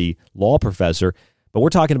Weishaupt, the law professor, but we're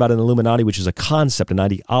talking about an Illuminati which is a concept, an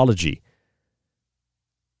ideology.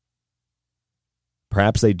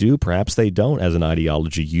 Perhaps they do, perhaps they don't, as an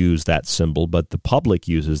ideology, use that symbol, but the public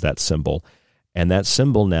uses that symbol. And that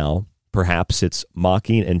symbol now, perhaps it's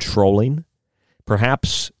mocking and trolling.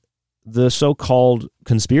 Perhaps the so-called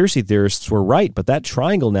conspiracy theorists were right, but that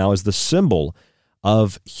triangle now is the symbol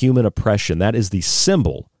of human oppression. That is the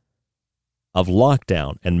symbol of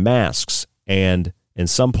lockdown and masks and, in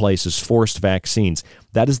some places, forced vaccines.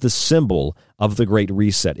 That is the symbol of the Great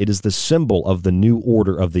Reset. It is the symbol of the new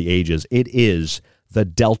order of the ages. It is the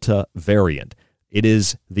Delta variant. It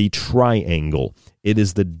is the triangle. It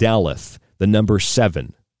is the Daleth, the number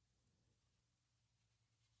 7.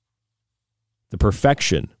 The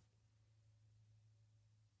perfection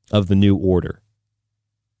of the new order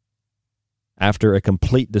after a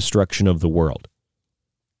complete destruction of the world.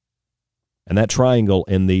 And that triangle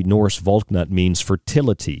in the Norse Valknut means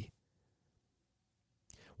fertility.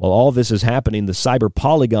 While all this is happening, the cyber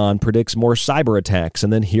polygon predicts more cyber attacks,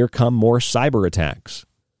 and then here come more cyber attacks.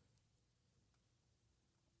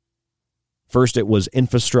 First it was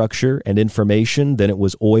infrastructure and information, then it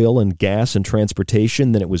was oil and gas and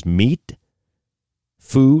transportation, then it was meat,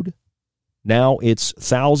 food. Now it's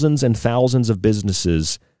thousands and thousands of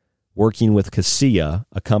businesses working with Casilla,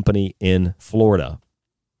 a company in Florida.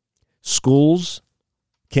 Schools,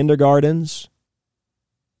 kindergartens,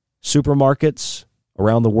 supermarkets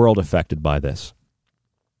around the world affected by this.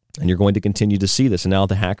 And you're going to continue to see this. And now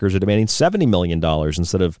the hackers are demanding $70 million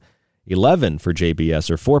instead of $11 for JBS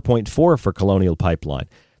or $4.4 for Colonial Pipeline.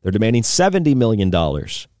 They're demanding $70 million. Do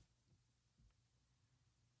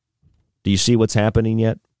you see what's happening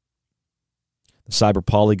yet? The cyber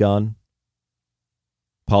polygon.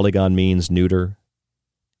 Polygon means neuter,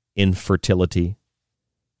 infertility.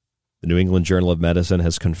 The New England Journal of Medicine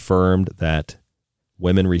has confirmed that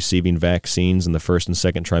women receiving vaccines in the first and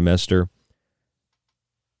second trimester,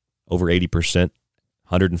 over 80%,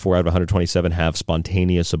 104 out of 127 have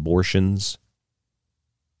spontaneous abortions.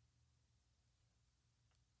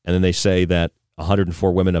 And then they say that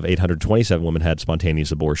 104 women of 827 women had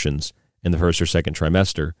spontaneous abortions in the first or second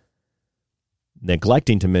trimester,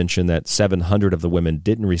 neglecting to mention that 700 of the women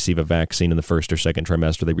didn't receive a vaccine in the first or second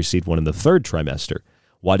trimester. They received one in the third trimester.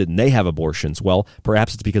 Why didn't they have abortions? Well,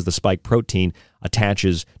 perhaps it's because the spike protein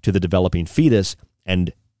attaches to the developing fetus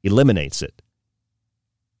and eliminates it.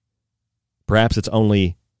 Perhaps it's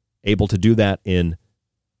only able to do that in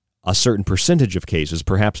a certain percentage of cases.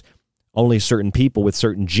 Perhaps only certain people with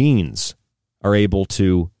certain genes are able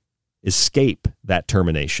to escape that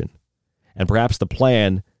termination. And perhaps the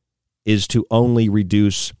plan is to only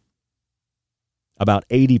reduce about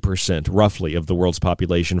 80% roughly of the world's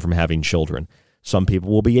population from having children. Some people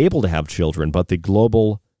will be able to have children, but the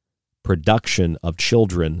global production of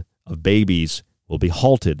children, of babies, will be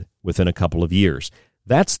halted within a couple of years.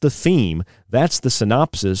 That's the theme. That's the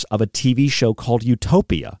synopsis of a TV show called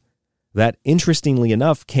Utopia that, interestingly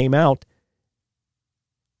enough, came out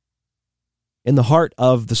in the heart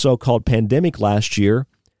of the so-called pandemic last year,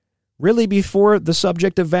 really before the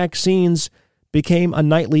subject of vaccines became a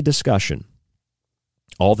nightly discussion.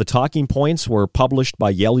 All the talking points were published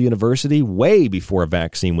by Yale University way before a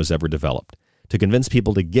vaccine was ever developed to convince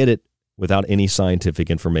people to get it without any scientific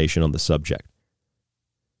information on the subject.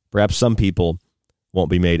 Perhaps some people won't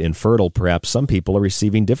be made infertile. Perhaps some people are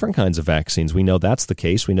receiving different kinds of vaccines. We know that's the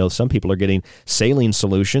case. We know some people are getting saline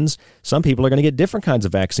solutions. Some people are going to get different kinds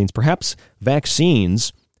of vaccines. Perhaps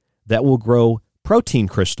vaccines that will grow protein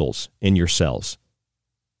crystals in your cells.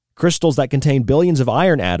 Crystals that contain billions of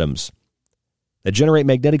iron atoms that generate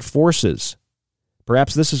magnetic forces.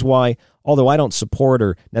 Perhaps this is why, although I don't support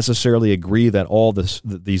or necessarily agree that all these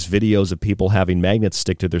videos of people having magnets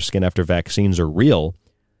stick to their skin after vaccines are real,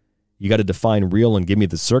 you got to define real and give me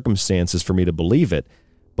the circumstances for me to believe it.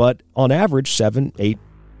 But on average, 8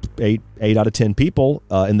 out of 10 people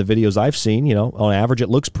in the videos I've seen, on average, it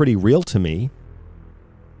looks pretty real to me.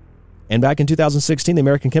 And back in 2016, the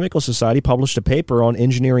American Chemical Society published a paper on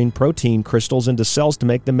engineering protein crystals into cells to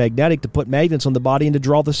make them magnetic, to put magnets on the body and to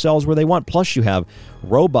draw the cells where they want. Plus, you have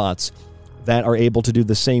robots that are able to do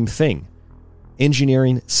the same thing.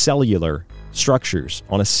 Engineering cellular structures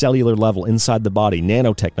on a cellular level inside the body,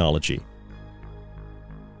 nanotechnology.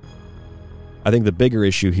 I think the bigger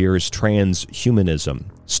issue here is transhumanism,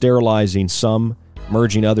 sterilizing some,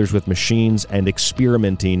 merging others with machines, and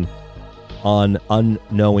experimenting on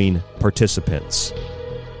unknowing participants.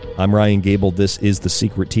 I'm Ryan Gable. This is The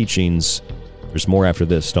Secret Teachings. There's more after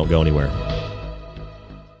this. Don't go anywhere.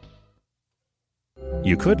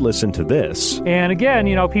 You could listen to this. And again,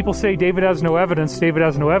 people say David has no evidence,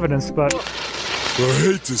 but I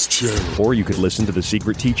hate this channel. Or you could listen to The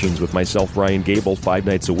Secret Teachings with myself, Ryan Gable, 5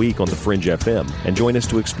 nights a week on The Fringe FM, and join us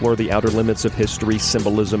to explore the outer limits of history,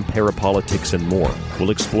 symbolism, parapolitics, and more. We'll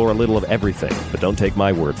explore a little of everything, but don't take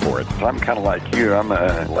my word for it. I'm kind of like you. I'm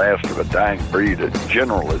a last of a dying breed, a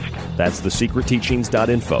generalist. That's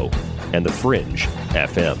thesecretteachings.info and The Fringe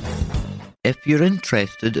FM. If you're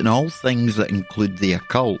interested in all things that include the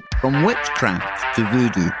occult, from witchcraft to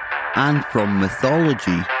voodoo, and from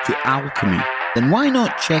mythology to alchemy, then why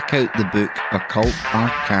not check out the book Occult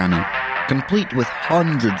Arcana, complete with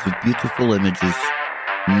hundreds of beautiful images.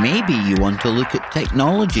 Maybe you want to look at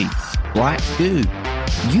technology, black goo,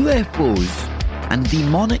 UFOs, and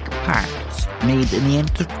demonic pacts made in the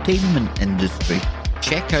entertainment industry.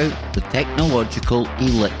 Check out the technological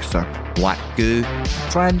elixir, black goo,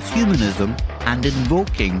 transhumanism, and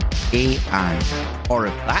invoking AI. Or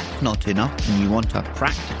if that's not enough and you want a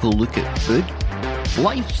practical look at food,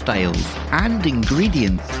 lifestyles, and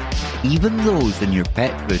ingredients, even those in your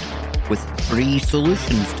pet food, with free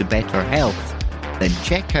solutions to better health, then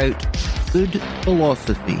check out Food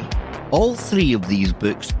Philosophy. All 3 of these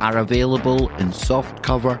books are available in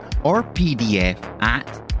softcover or PDF at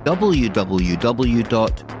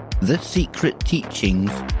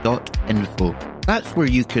www.thesecretteachings.info. That's where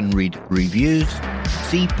you can read reviews,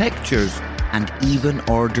 see pictures, and even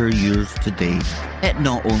order yours today. It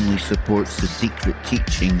not only supports The Secret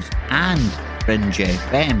Teachings and Fringe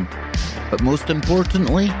FM, but most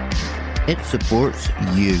importantly, it supports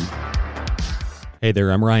you. Hey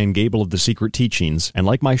there, I'm Ryan Gable of The Secret Teachings, and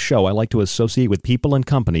like my show, I like to associate with people and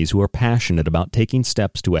companies who are passionate about taking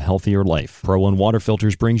steps to a healthier life. Pro One Water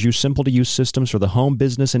Filters brings you simple-to-use systems for the home,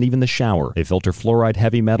 business, and even the shower. They filter fluoride,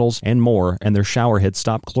 heavy metals, and more, and their shower heads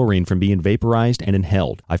stop chlorine from being vaporized and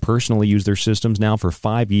inhaled. I've personally used their systems now for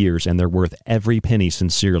 5 years, and they're worth every penny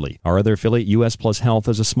sincerely. Our other affiliate, US Plus Health,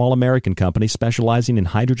 is a small American company specializing in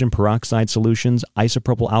hydrogen peroxide solutions,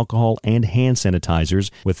 isopropyl alcohol, and hand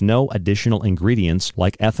sanitizers with no additional ingredients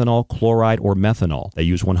like ethanol, chloride, or methanol. They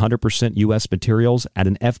use 100% U.S. materials at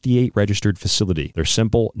an FDA-registered facility. Their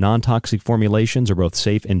simple, non-toxic formulations are both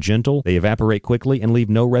safe and gentle. They evaporate quickly and leave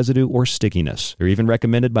no residue or stickiness. They're even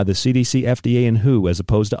recommended by the CDC, FDA, and WHO as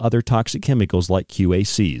opposed to other toxic chemicals like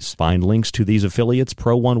QACs. Find links to these affiliates,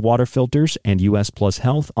 Pro One Water Filters and US Plus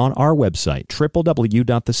Health, on our website,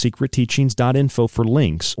 www.thesecretteachings.info for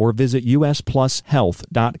links, or visit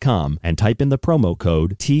usplushealth.com and type in the promo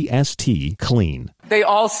code TSTCLEAN. They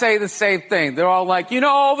all say the same thing. They're all like,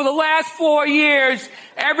 over the last 4 years,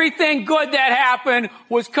 everything good that happened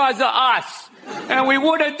was because of us. And we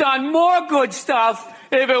would have done more good stuff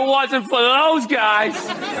if it wasn't for those guys.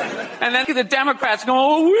 And then the Democrats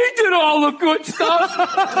go, we did all the good stuff.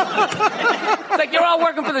 It's like you're all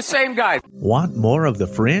working for the same guy. Want more of The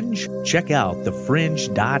Fringe? Check out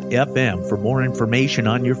thefringe.fm for more information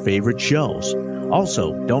on your favorite shows.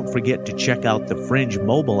 Also, don't forget to check out the Fringe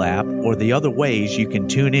mobile app or the other ways you can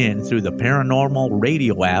tune in through the Paranormal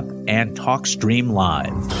Radio app and TalkStream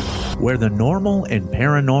Live. Where the normal and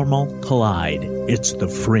paranormal collide, it's the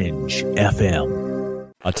Fringe FM.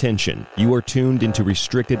 Attention, you are tuned into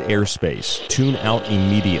restricted airspace. Tune out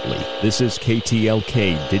immediately. This is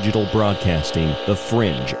KTLK Digital Broadcasting, the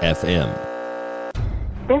Fringe FM.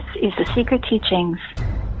 This is The Secret Teachings.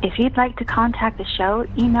 If you'd like to contact the show,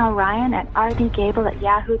 email Ryan at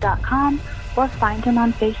rdgable@yahoo.com or find him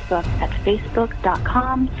on Facebook at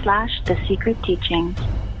facebook.com/thesecretteachings.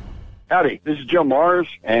 Howdy, this is Joe Mars,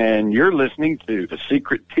 and you're listening to The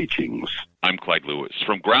Secret Teachings. I'm Clyde Lewis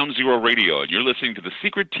from Ground Zero Radio, and you're listening to The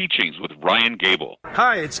Secret Teachings with Ryan Gable.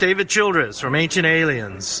 Hi, it's David Childress from Ancient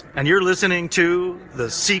Aliens, and you're listening to The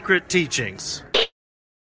Secret Teachings.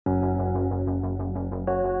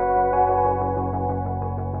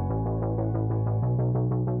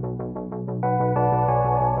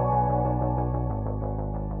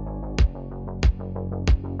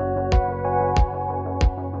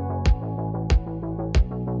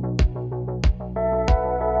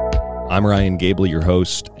 I'm Ryan Gable, your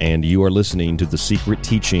host, and you are listening to The Secret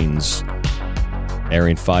Teachings,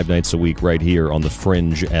 airing 5 nights a week right here on the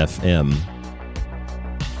Fringe FM.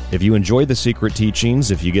 If you enjoy The Secret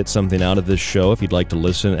Teachings, if you get something out of this show, if you'd like to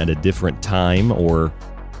listen at a different time, or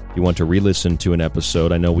you want to re-listen to an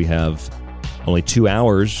episode, I know we have only 2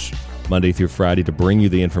 hours, Monday through Friday, to bring you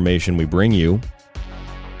the information we bring you.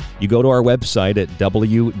 You go to our website at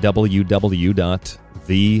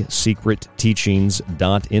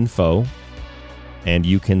www.thesecretteachings.info, and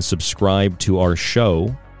you can subscribe to our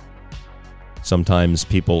show. Sometimes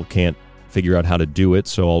people can't figure out how to do it,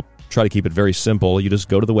 so I'll try to keep it very simple. You just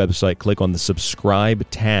go to the website, click on the subscribe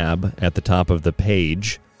tab at the top of the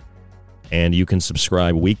page, and you can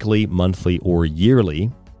subscribe weekly, monthly, or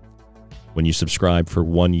yearly. When you subscribe for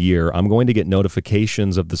 1 year, I'm going to get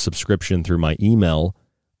notifications of the subscription through my email,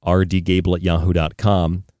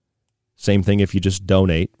 rdgable@yahoo.com. Same thing if you just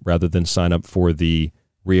donate rather than sign up for the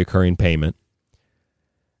reoccurring payment.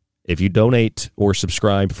 If you donate or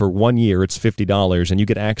subscribe for 1 year, it's $50, and you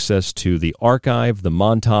get access to the archive, the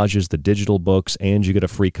montages, the digital books, and you get a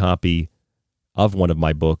free copy of one of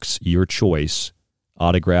my books, your choice,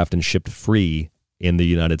 autographed and shipped free in the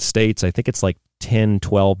United States. I think it's like $10,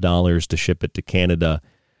 $12 to ship it to Canada.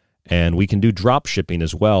 And we can do drop shipping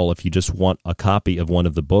as well. If you just want a copy of one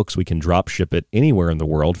of the books, we can drop ship it anywhere in the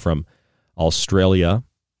world. From Australia,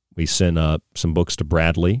 we send some books to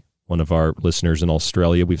Bradley, one of our listeners in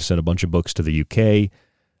Australia. We've sent a bunch of books to the UK,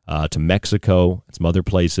 to Mexico, and some other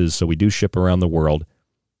places. So we do ship around the world.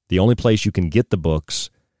 The only place you can get the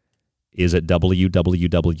books is at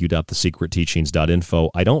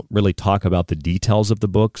www.thesecretteachings.info. I don't really talk about the details of the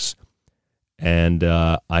books, and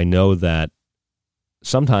I know that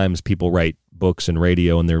sometimes people write books in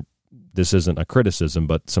radio, and this isn't a criticism,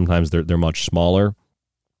 but sometimes they're much smaller,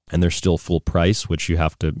 and they're still full price, which you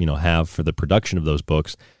have to have for the production of those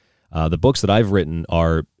books. The books that I've written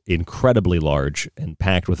are incredibly large and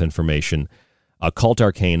packed with information: Occult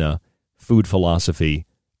Arcana, Food Philosophy,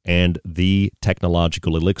 and The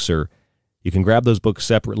Technological Elixir. You can grab those books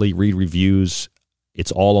separately, read reviews.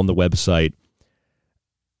 It's all on the website.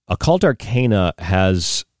 Occult Arcana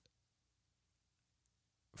has,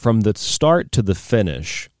 from the start to the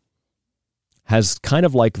finish, has kind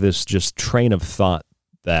of like this just train of thought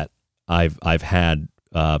that I've had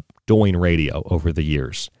doing radio over the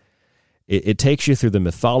years. It takes you through the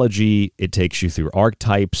mythology, it takes you through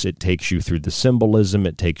archetypes, it takes you through the symbolism,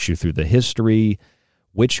 it takes you through the history,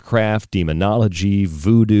 witchcraft, demonology,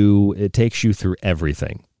 voodoo. It takes you through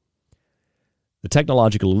everything. The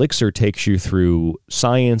Technological Elixir takes you through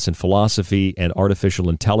science and philosophy and artificial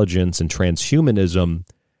intelligence and transhumanism,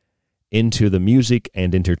 into the music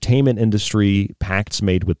and entertainment industry, pacts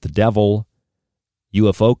made with the devil,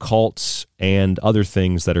 UFO cults, and other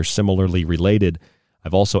things that are similarly related.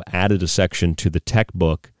 I've also added a section to the tech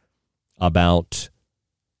book about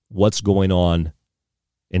what's going on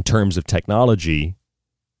in terms of technology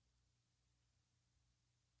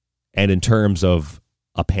and in terms of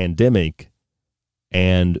a pandemic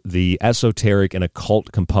and the esoteric and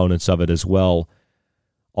occult components of it as well.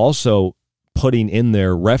 Also, putting in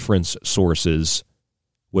their reference sources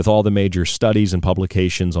with all the major studies and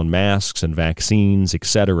publications on masks and vaccines,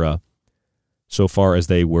 etc., so far as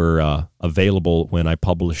they were available when I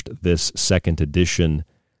published this second edition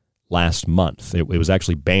last month. It was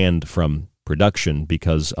actually banned from production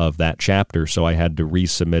because of that chapter, so I had to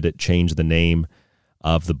resubmit it, change the name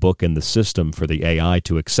of the book and the system for the AI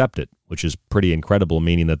to accept it, which is pretty incredible,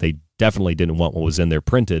 meaning that they definitely didn't want what was in there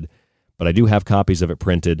printed. But I do have copies of it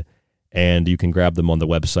printed, and you can grab them on the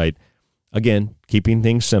website. Again, keeping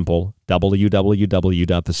things simple,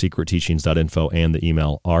 www.thesecretteachings.info, and the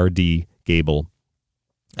email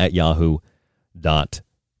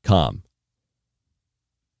rdgable@yahoo.com.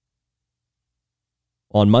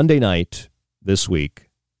 On Monday night this week,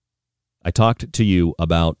 I talked to you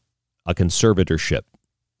about a conservatorship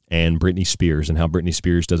and Britney Spears and how Britney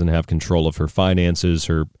Spears doesn't have control of her finances,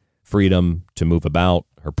 her freedom to move about,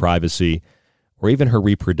 her privacy, or even her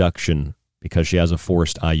reproduction because she has a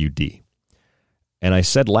forced IUD. And I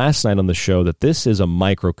said last night on the show that this is a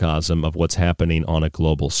microcosm of what's happening on a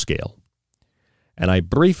global scale. And I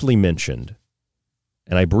briefly mentioned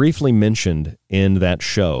in that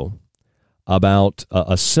show about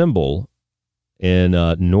a symbol in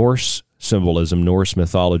Norse symbolism, Norse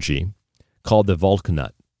mythology, called the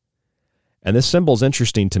Valknut. And this symbol is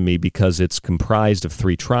interesting to me because it's comprised of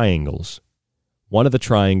 3 triangles. One of the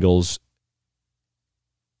triangles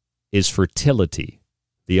is fertility.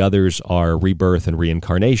 The others are rebirth and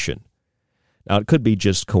reincarnation. Now, it could be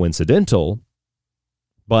just coincidental,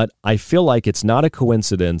 but I feel like it's not a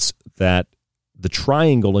coincidence that the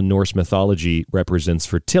triangle in Norse mythology represents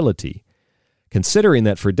fertility, considering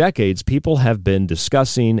that for decades people have been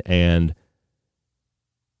discussing and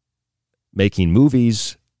making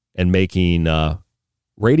movies and making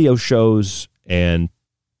radio shows and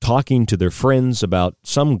talking to their friends about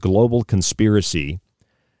some global conspiracy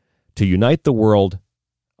to unite the world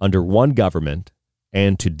under one government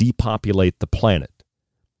and to depopulate the planet.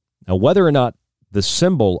 Now, whether or not the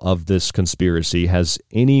symbol of this conspiracy has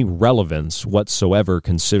any relevance whatsoever,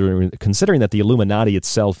 considering that the Illuminati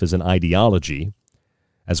itself is an ideology,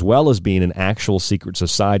 as well as being an actual secret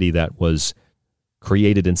society that was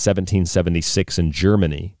created in 1776 in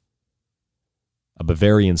Germany, a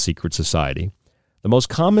Bavarian secret society, the most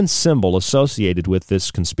common symbol associated with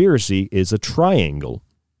this conspiracy is a triangle.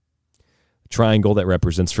 A triangle that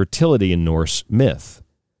represents fertility in Norse myth.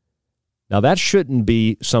 Now, that shouldn't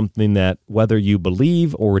be something that, whether you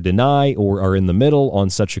believe or deny or are in the middle on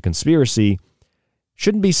such a conspiracy,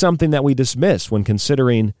 shouldn't be something that we dismiss when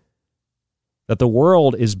considering that the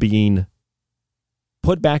world is being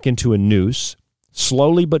put back into a noose,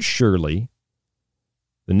 slowly but surely.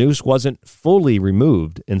 The noose wasn't fully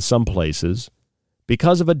removed in some places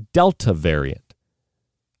because of a Delta variant.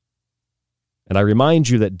 And I remind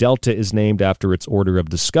you that Delta is named after its order of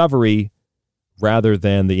discovery rather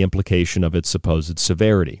than the implication of its supposed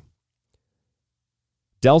severity.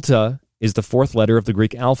 Delta is the 4th letter of the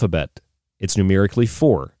Greek alphabet. It's numerically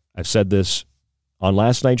 4. I've said this on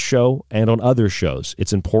last night's show and on other shows.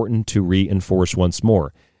 It's important to reinforce once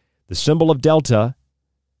more. The symbol of Delta,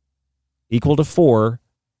 equal to 4,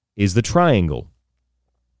 is the triangle.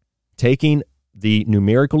 Taking the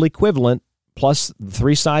numerical equivalent plus the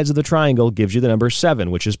 3 sides of the triangle gives you the number 7,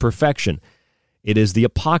 which is perfection. It is the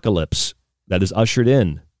apocalypse that is ushered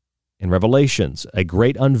in Revelations, a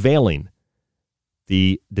great unveiling,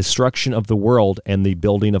 the destruction of the world and the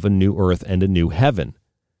building of a new earth and a new heaven.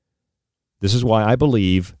 This is why I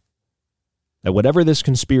believe that whatever this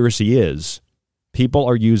conspiracy is, people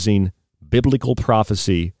are using biblical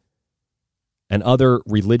prophecy and other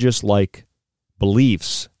religious-like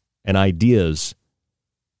beliefs and ideas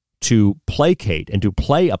to placate and to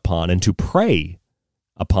play upon and to prey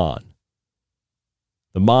upon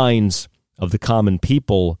the minds of the common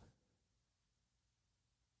people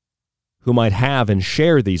who might have and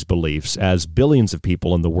share these beliefs, as billions of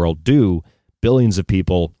people in the world do, billions of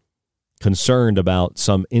people concerned about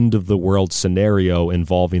some end-of-the-world scenario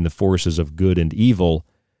involving the forces of good and evil,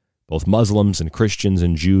 both Muslims and Christians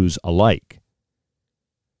and Jews alike.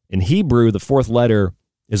 In Hebrew, the 4th letter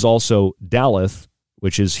is also Daleth,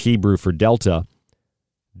 which is Hebrew for delta,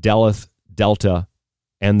 Daleth, delta,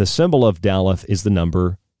 and the symbol of Daleth is the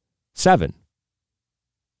number 7.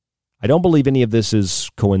 I don't believe any of this is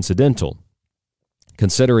coincidental,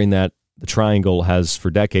 considering that the triangle has for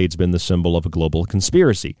decades been the symbol of a global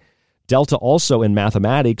conspiracy. Delta also in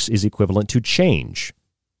mathematics is equivalent to change.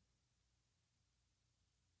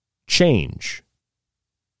 Change.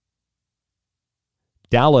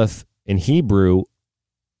 Daleth in Hebrew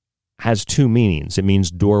has 2 meanings. It means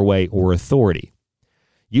doorway or authority.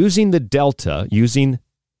 Using the delta, using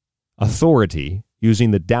authority,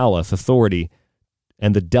 using the Daleth, authority,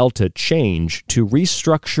 and the delta, change, to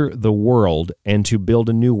restructure the world and to build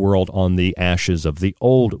a new world on the ashes of the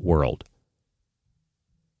old world.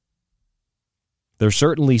 There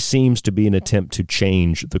certainly seems to be an attempt to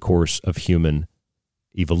change the course of human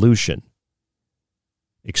evolution,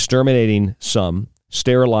 exterminating some,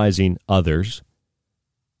 sterilizing others,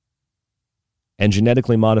 and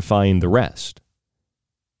genetically modifying the rest.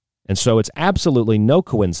 And so it's absolutely no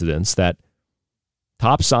coincidence that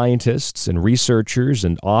top scientists and researchers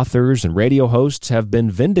and authors and radio hosts have been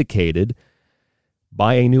vindicated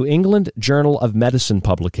by a New England Journal of Medicine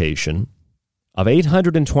publication of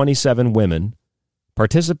 827 women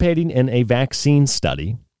participating in a vaccine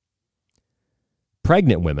study,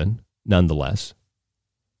 pregnant women, nonetheless.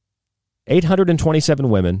 827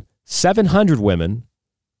 women, 700 women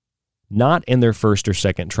not in their first or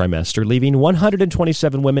second trimester, leaving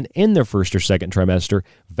 127 women in their first or second trimester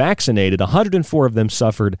vaccinated. 104 of them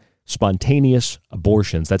suffered spontaneous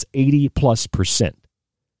abortions. That's 80+%.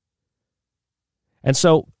 And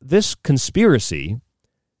so this conspiracy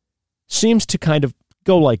seems to kind of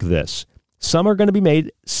go like this. Some are going to be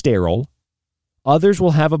made sterile. Others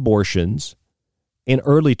will have abortions in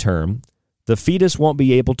early term. The fetus won't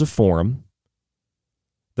be able to form.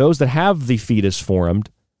 Those that have the fetus formed,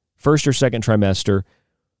 first or second trimester,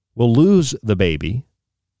 will lose the baby.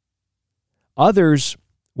 Others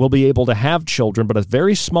will be able to have children, but a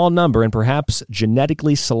very small number and perhaps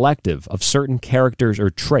genetically selective of certain characters or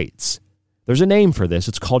traits. There's a name for this.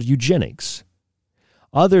 It's called eugenics.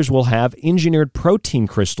 Others will have engineered protein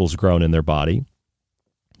crystals grown in their body.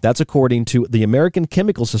 That's according to the American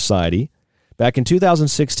Chemical Society back in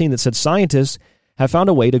 2016 that said scientists have found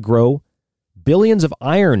a way to grow billions of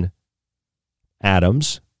iron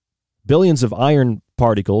atoms, billions of iron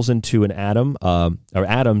particles into an atom, or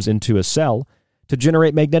atoms into a cell to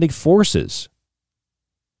generate magnetic forces.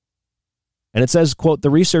 And it says, quote, the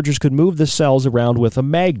researchers could move the cells around with a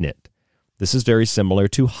magnet. This is very similar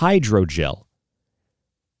to hydrogel,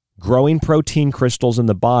 growing protein crystals in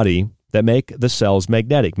the body that make the cells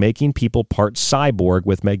magnetic, making people part cyborg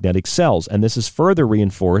with magnetic cells. And this is further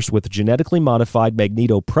reinforced with genetically modified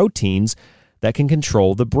magnetoproteins that can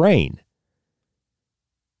control the brain.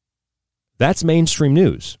 That's mainstream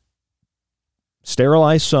news.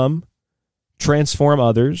 Sterilize some, transform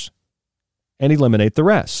others, and eliminate the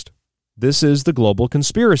rest. This is the global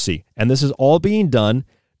conspiracy. And this is all being done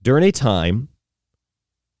during a time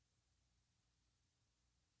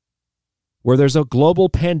where there's a global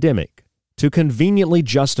pandemic to conveniently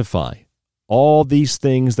justify all these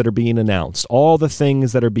things that are being announced, all the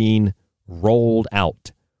things that are being rolled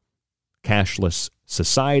out. Cashless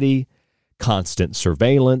society, constant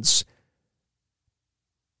surveillance,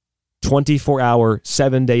 24-hour,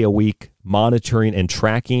 7-day-a-week monitoring and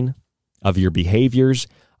tracking of your behaviors,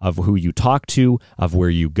 of who you talk to, of where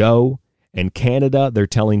you go. In Canada, they're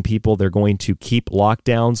telling people they're going to keep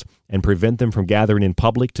lockdowns and prevent them from gathering in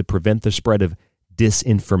public to prevent the spread of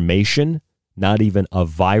disinformation, not even a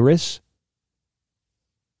virus.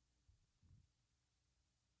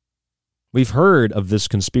 We've heard of this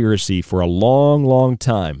conspiracy for a long, long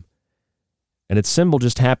time, and its symbol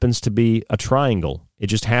just happens to be a triangle. It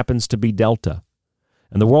just happens to be delta.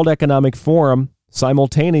 And the World Economic Forum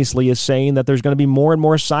simultaneously is saying that there's going to be more and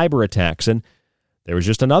more cyber attacks, and there was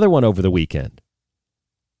just another one over the weekend,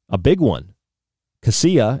 a big one.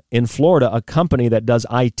 Cassia in Florida, a company that does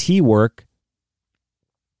IT work,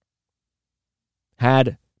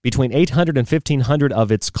 had between 800 and 1,500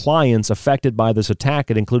 of its clients affected by this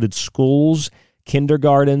attack. It included schools,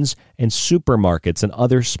 kindergartens, and supermarkets and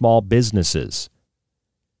other small businesses.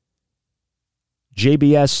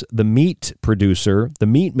 JBS, the meat producer, the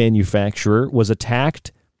meat manufacturer, was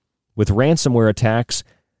attacked with ransomware attacks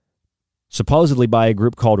supposedly by a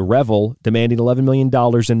group called Revel, demanding $11 million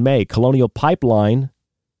in May. Colonial Pipeline,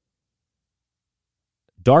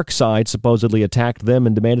 DarkSide supposedly attacked them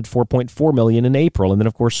and demanded $4.4 million in April. And then,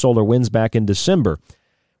 of course, SolarWinds back in December.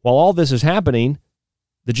 While all this is happening,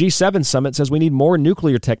 the G7 summit says we need more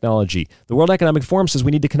nuclear technology. The World Economic Forum says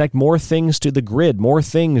we need to connect more things to the grid, more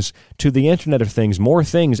things to the Internet of Things, more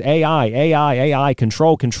things, AI,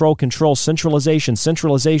 control, centralization.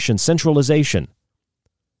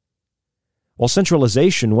 Well,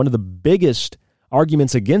 centralization, one of the biggest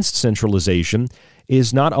arguments against centralization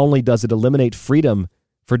is not only does it eliminate freedom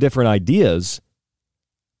for different ideas,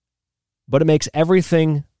 but it makes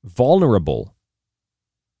everything vulnerable.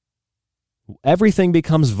 Everything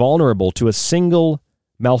becomes vulnerable to a single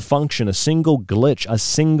malfunction, a single glitch, a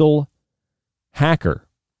single hacker.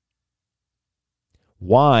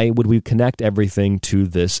 Why would we connect everything to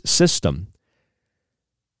this system?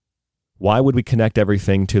 Why would we connect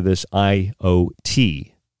everything to this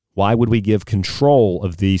IoT? Why would we give control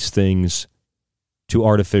of these things to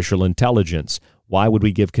artificial intelligence? Why would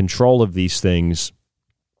we give control of these things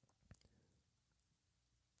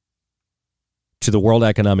to the World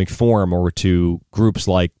Economic Forum or to groups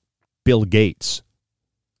like Bill Gates?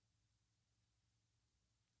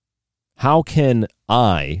 How can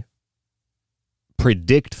I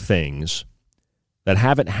predict things that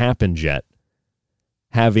haven't happened yet,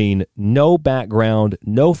 having no background,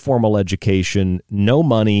 no formal education, no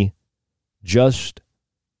money, just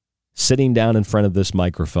sitting down in front of this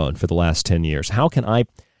microphone for the last 10 years? How did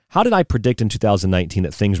I predict in 2019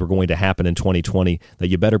 that things were going to happen in 2020 that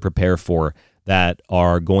you better prepare for, that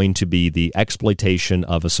are going to be the exploitation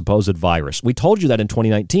of a supposed virus? We told you that in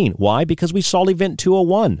 2019. Why? Because we saw Event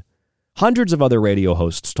 201. Hundreds of other radio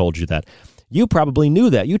hosts told you that. You probably knew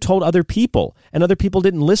that. You told other people, and other people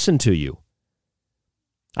didn't listen to you.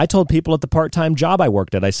 I told people at the part-time job I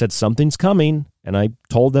worked at, I said, something's coming, and I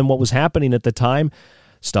told them what was happening at the time.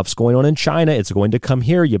 Stuff's going on in China. It's going to come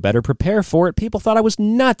here. You better prepare for it. People thought I was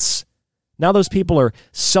nuts. Now those people are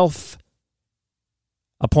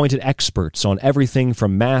self-appointed experts on everything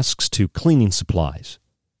from masks to cleaning supplies.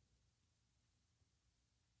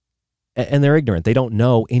 And they're ignorant. They don't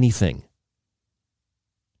know anything.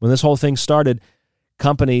 When this whole thing started,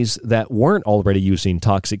 companies that weren't already using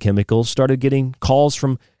toxic chemicals started getting calls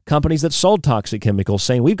from companies that sold toxic chemicals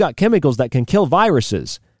saying, we've got chemicals that can kill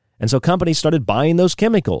viruses. And so companies started buying those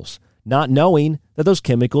chemicals, not knowing that those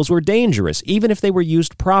chemicals were dangerous, even if they were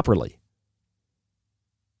used properly.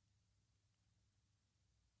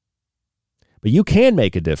 But you can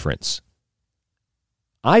make a difference.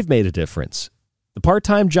 I've made a difference. The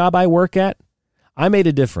part-time job I work at, I made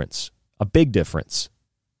a difference, a big difference.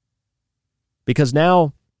 Because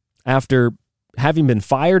now, after having been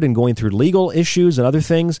fired and going through legal issues and other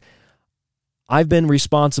things, I've been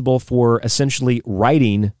responsible for essentially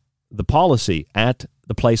writing the policy at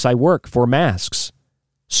the place I work for masks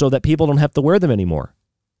so that people don't have to wear them anymore.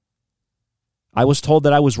 I was told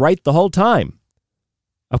that I was right the whole time.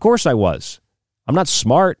 Of course I was. I'm not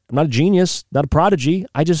smart. I'm not a genius, not a prodigy.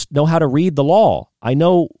 I just know how to read the law. I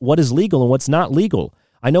know what is legal and what's not legal.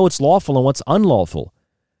 I know what's lawful and what's unlawful.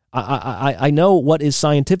 I know what is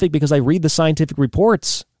scientific because I read the scientific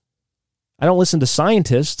reports. I don't listen to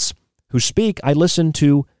scientists who speak. I listen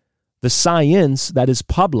to the science that is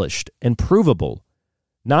published and provable,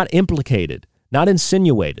 not implicated, not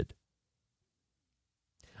insinuated.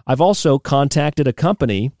 I've also contacted a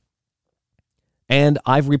company and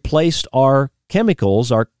I've replaced our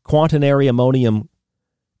chemicals, our quaternary ammonium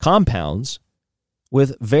compounds,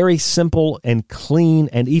 with very simple and clean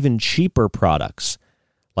and even cheaper products,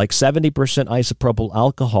 like 70% isopropyl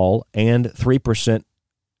alcohol and 3%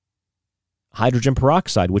 hydrogen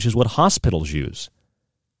peroxide, which is what hospitals use.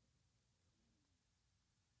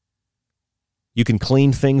 You can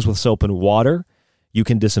clean things with soap and water. You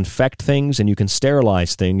can disinfect things and you can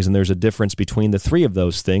sterilize things, and there's a difference between the three of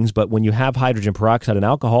those things. But when you have hydrogen peroxide and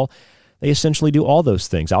alcohol, they essentially do all those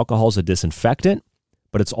things. Alcohol is a disinfectant,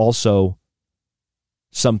 but it's also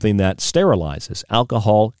something that sterilizes.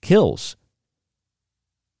 Alcohol kills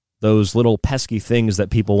those little pesky things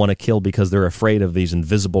that people want to kill because they're afraid of these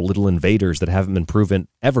invisible little invaders that haven't been proven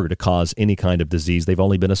ever to cause any kind of disease. They've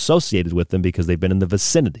only been associated with them because they've been in the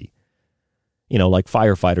vicinity. You know, like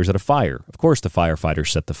firefighters at a fire. Of course the firefighters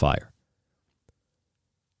set the fire.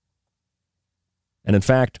 And in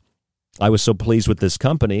fact, I was so pleased with this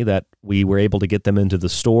company that we were able to get them into the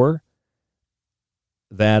store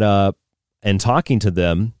that, and talking to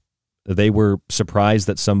them, they were surprised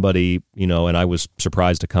that somebody, you know, and I was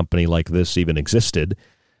surprised a company like this even existed.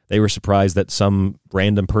 They were surprised that some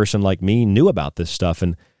random person like me knew about this stuff,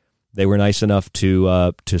 and they were nice enough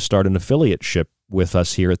to start an affiliateship with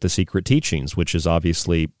us here at The Secret Teachings, which is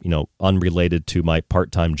obviously, you know, unrelated to my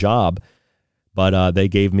part-time job. But they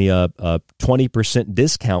gave me a 20%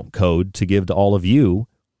 discount code to give to all of you.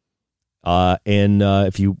 And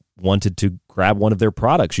if you wanted to grab one of their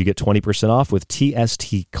products, you get 20% off with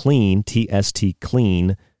TST Clean, TST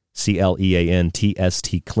Clean, CLEAN,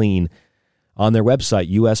 TST Clean, on their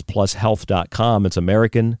website, usplushealth.com. It's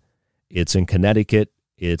American. It's in Connecticut.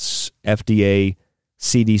 It's FDA,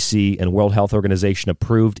 CDC, and World Health Organization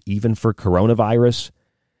approved, even for coronavirus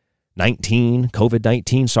 19,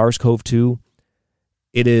 COVID-19, SARS-CoV-2.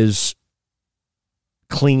 It is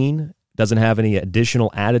clean, doesn't have any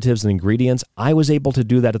additional additives and ingredients. I was able to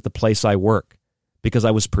do that at the place I work because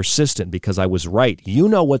I was persistent, because I was right. You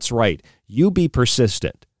know what's right. You be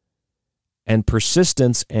persistent. And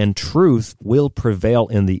persistence and truth will prevail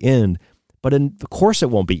in the end. But of course it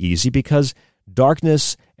won't be easy, because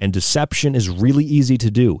darkness and deception is really easy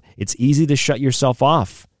to do. It's easy to shut yourself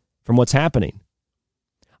off from what's happening.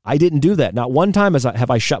 I didn't do that. Not one time have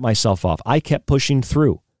I shut myself off. I kept pushing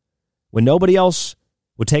through. When nobody else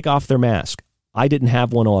would take off their mask, I didn't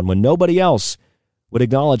have one on. When nobody else would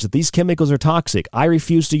acknowledge that these chemicals are toxic, I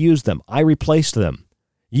refused to use them. I replaced them.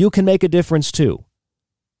 You can make a difference too.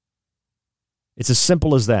 It's as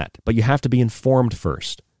simple as that, but you have to be informed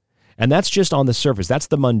first. And that's just on the surface. That's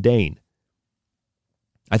the mundane.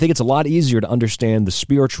 I think it's a lot easier to understand the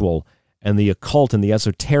spiritual and the occult and the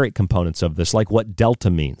esoteric components of this, like what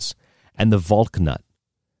delta means, and the Valknut,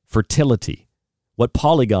 fertility, what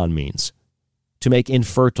polygon means, to make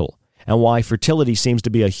infertile, and why fertility seems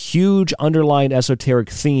to be a huge underlying esoteric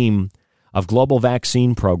theme of global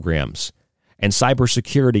vaccine programs and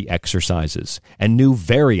cybersecurity exercises and new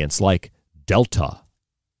variants like Delta,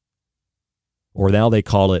 or now they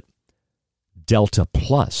call it Delta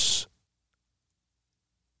Plus.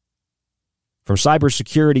 From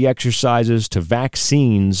cybersecurity exercises to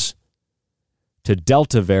vaccines to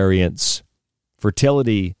Delta variants,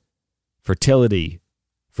 fertility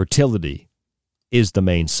is the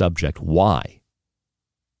main subject. Why?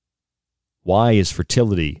 Why is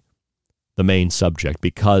fertility the main subject?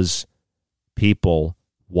 Because people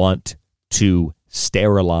want to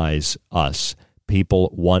sterilize us.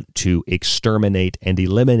 People want to exterminate and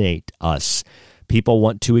eliminate us. People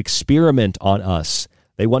want to experiment on us.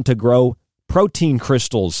 They want to grow protein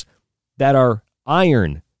crystals that are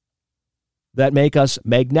iron, that make us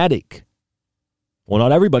magnetic. Well,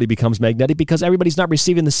 not everybody becomes magnetic because everybody's not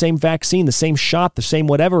receiving the same vaccine, the same shot, the same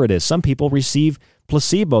whatever it is. Some people receive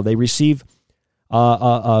placebo. They receive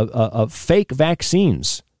fake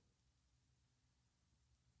vaccines.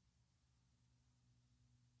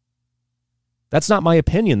 That's not my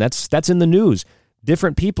opinion. That's in the news.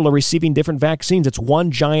 Different people are receiving different vaccines. It's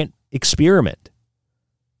one giant experiment.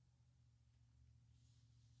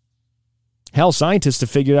 Hell, scientists have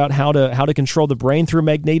figured out how to control the brain through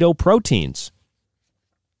magnetoproteins.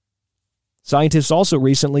 Scientists also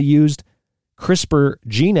recently used CRISPR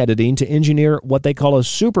gene editing to engineer what they call a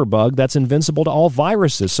superbug that's invincible to all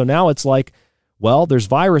viruses. So now it's like, well, there's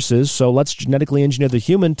viruses, so let's genetically engineer the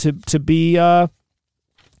human to be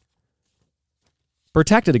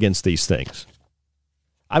protected against these things.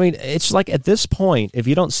 I mean, it's like at this point, if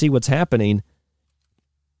you don't see what's happening,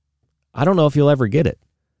 I don't know if you'll ever get it.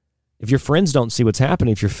 If your friends don't see what's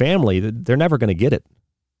happening, if your family, they're never going to get it.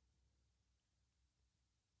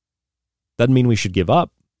 Doesn't mean we should give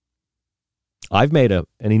up. I've made an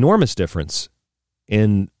enormous difference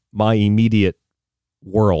in my immediate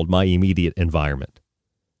world, my immediate environment.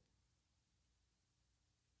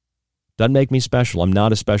 Doesn't make me special. I'm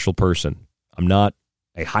not a special person. I'm not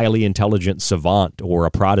a highly intelligent savant or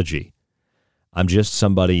a prodigy. I'm just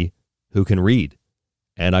somebody who can read,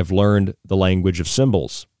 and I've learned the language of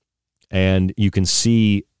symbols. And you can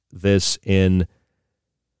see this in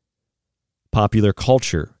popular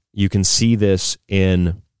culture. You can see this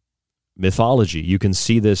in mythology. You can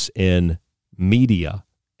see this in media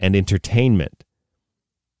and entertainment.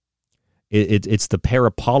 It's the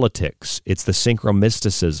parapolitics. It's the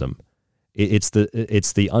synchromysticism. It's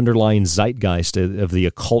the underlying zeitgeist of the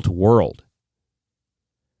occult world.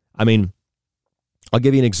 I mean, I'll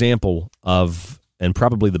give you an example of, and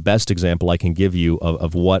probably the best example I can give you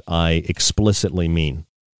of what I explicitly mean.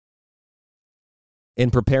 In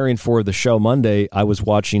preparing for the show Monday, I was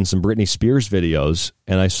watching some Britney Spears videos,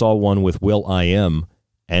 and I saw one with will.i.am,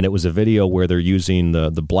 and it was a video where they're using the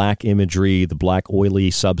black imagery, the black oily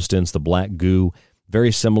substance, the black goo,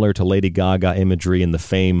 very similar to Lady Gaga imagery in the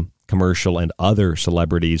Fame commercial and other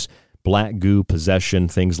celebrities, black goo, possession,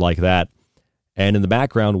 things like that. And in the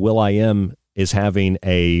background, will.i.am is having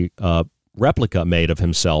a replica made of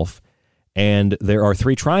himself, and there are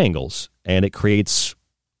 3 triangles, and it creates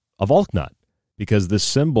a Valknut, because this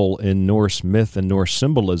symbol in Norse myth and Norse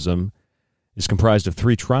symbolism is comprised of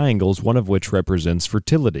 3 triangles, one of which represents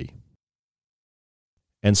fertility.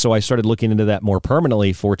 And so I started looking into that more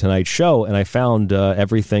permanently for tonight's show, and I found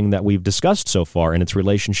everything that we've discussed so far in its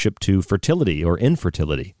relationship to fertility or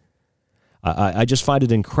infertility. I just find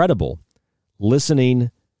it incredible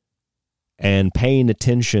listening and paying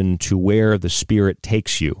attention to where the Spirit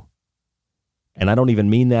takes you. And I don't even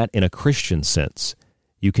mean that in a Christian sense.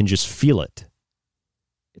 You can just feel it.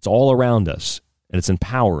 It's all around us, and it's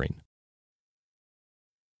empowering.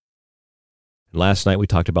 And last night we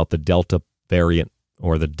talked about the Delta variant,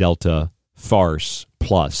 or the Delta farce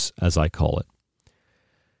plus, as I call it.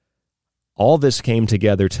 All this came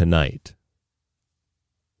together tonight,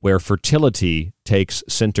 where fertility takes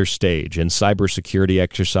center stage, and cybersecurity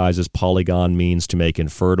exercises Polygon means to make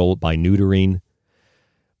infertile by neutering,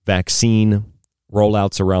 vaccine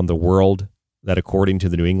rollouts around the world that, according to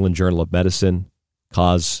the New England Journal of Medicine,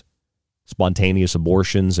 cause spontaneous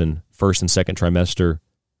abortions in first and second trimester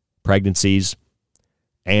pregnancies,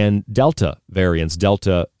 and Delta variants,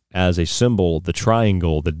 Delta as a symbol, the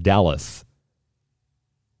triangle, the Daleth,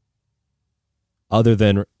 other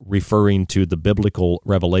than referring to the biblical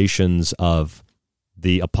revelations of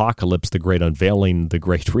the apocalypse, the great unveiling, the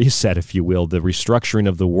great reset, if you will, the restructuring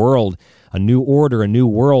of the world, a new order, a new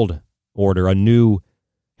world order, a new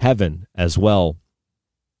heaven as well.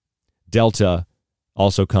 Delta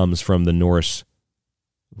also comes from the Norse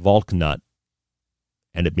Valknut,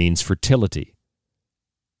 and it means fertility.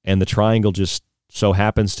 And the triangle just so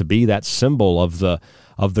happens to be that symbol of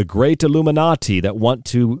the great Illuminati that want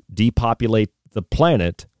to depopulate the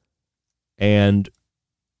planet and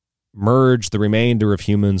merge the remainder of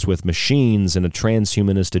humans with machines in a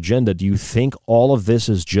transhumanist agenda. Do you think all of this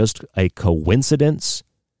is just a coincidence?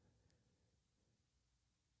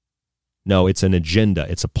 No, it's an agenda.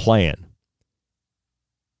 It's a plan.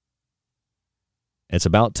 It's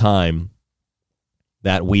about time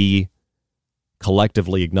that we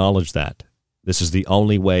collectively acknowledge that. This is the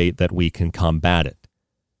only way that we can combat it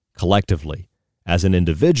collectively. As an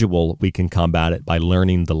individual, we can combat it by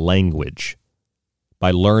learning the language,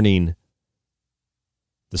 by learning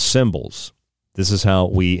the symbols. This is how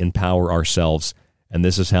we empower ourselves, and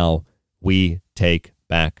this is how we take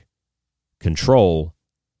back control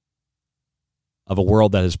of a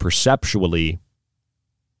world that is perceptually,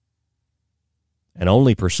 and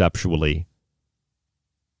only perceptually,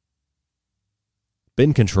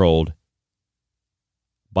 been controlled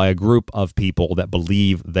by a group of people that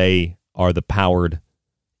believe they are the powered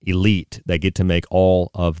elite that get to make all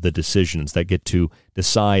of the decisions, that get to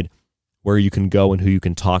decide where you can go and who you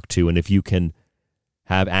can talk to, and if you can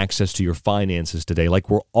have access to your finances today. Like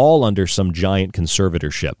we're all under some giant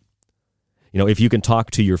conservatorship. You know, if you can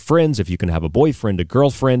talk to your friends, if you can have a boyfriend, a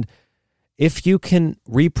girlfriend, if you can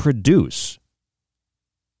reproduce.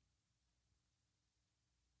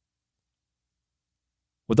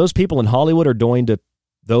 What those people in Hollywood are doing to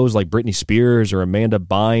those like Britney Spears or Amanda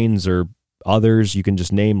Bynes or others, you can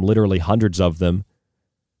just name literally hundreds of them.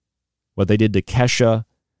 What they did to Kesha,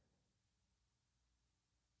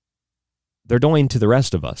 they're doing to the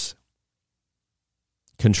rest of us.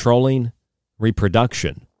 Controlling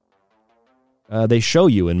reproduction. They show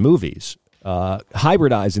you in movies,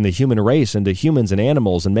 hybridizing the human race into humans and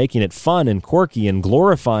animals and making it fun and quirky and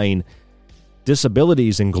glorifying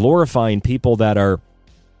disabilities and glorifying people that are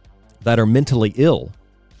mentally ill.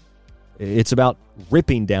 It's about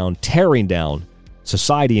ripping down, tearing down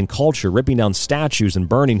society and culture, ripping down statues and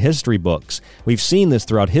burning history books. We've seen this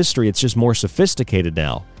throughout history. It's just more sophisticated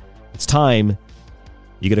now. It's time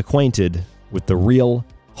you get acquainted with the real,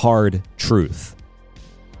 hard truth.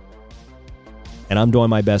 And I'm doing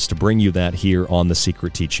my best to bring you that here on The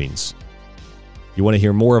Secret Teachings. You want to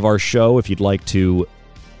hear more of our show? If you'd like to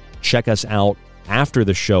check us out after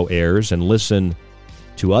the show airs and listen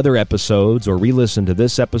to other episodes or re-listen to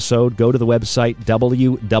this episode, go to the website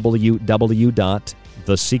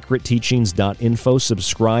www.thesecretteachings.info.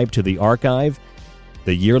 Subscribe to the archive.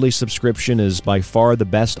 The yearly subscription is by far the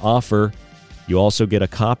best offer. You also get a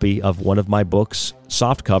copy of one of my books,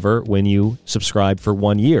 softcover, when you subscribe for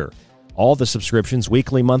 1 year. All the subscriptions,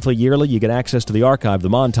 weekly, monthly, yearly, you get access to the archive, the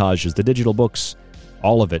montages, the digital books,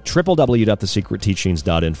 all of it.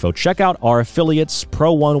 www.thesecretteachings.info. Check out our affiliates,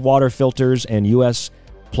 Pro One Water Filters and US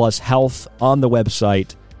Plus Health on the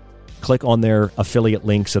website. Click on their affiliate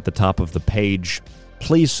links at the top of the page.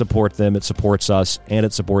 Please support them. It supports us, and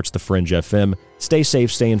it supports the Fringe FM. Stay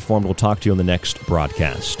safe, stay informed. We'll talk to you on the next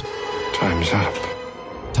broadcast. Time's up.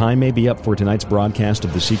 Time may be up for tonight's broadcast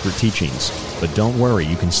of The Secret Teachings, but don't worry,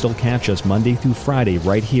 you can still catch us Monday through Friday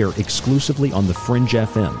right here exclusively on the Fringe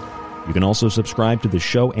FM. You can also subscribe to the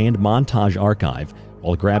show and montage archive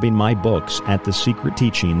while grabbing my books at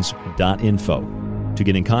thesecretteachings.info. To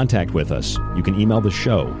get in contact with us, you can email the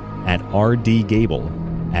show at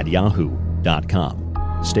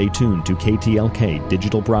rdgable@yahoo.com. Stay tuned to KTLK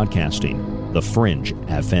Digital Broadcasting, The Fringe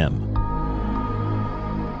FM.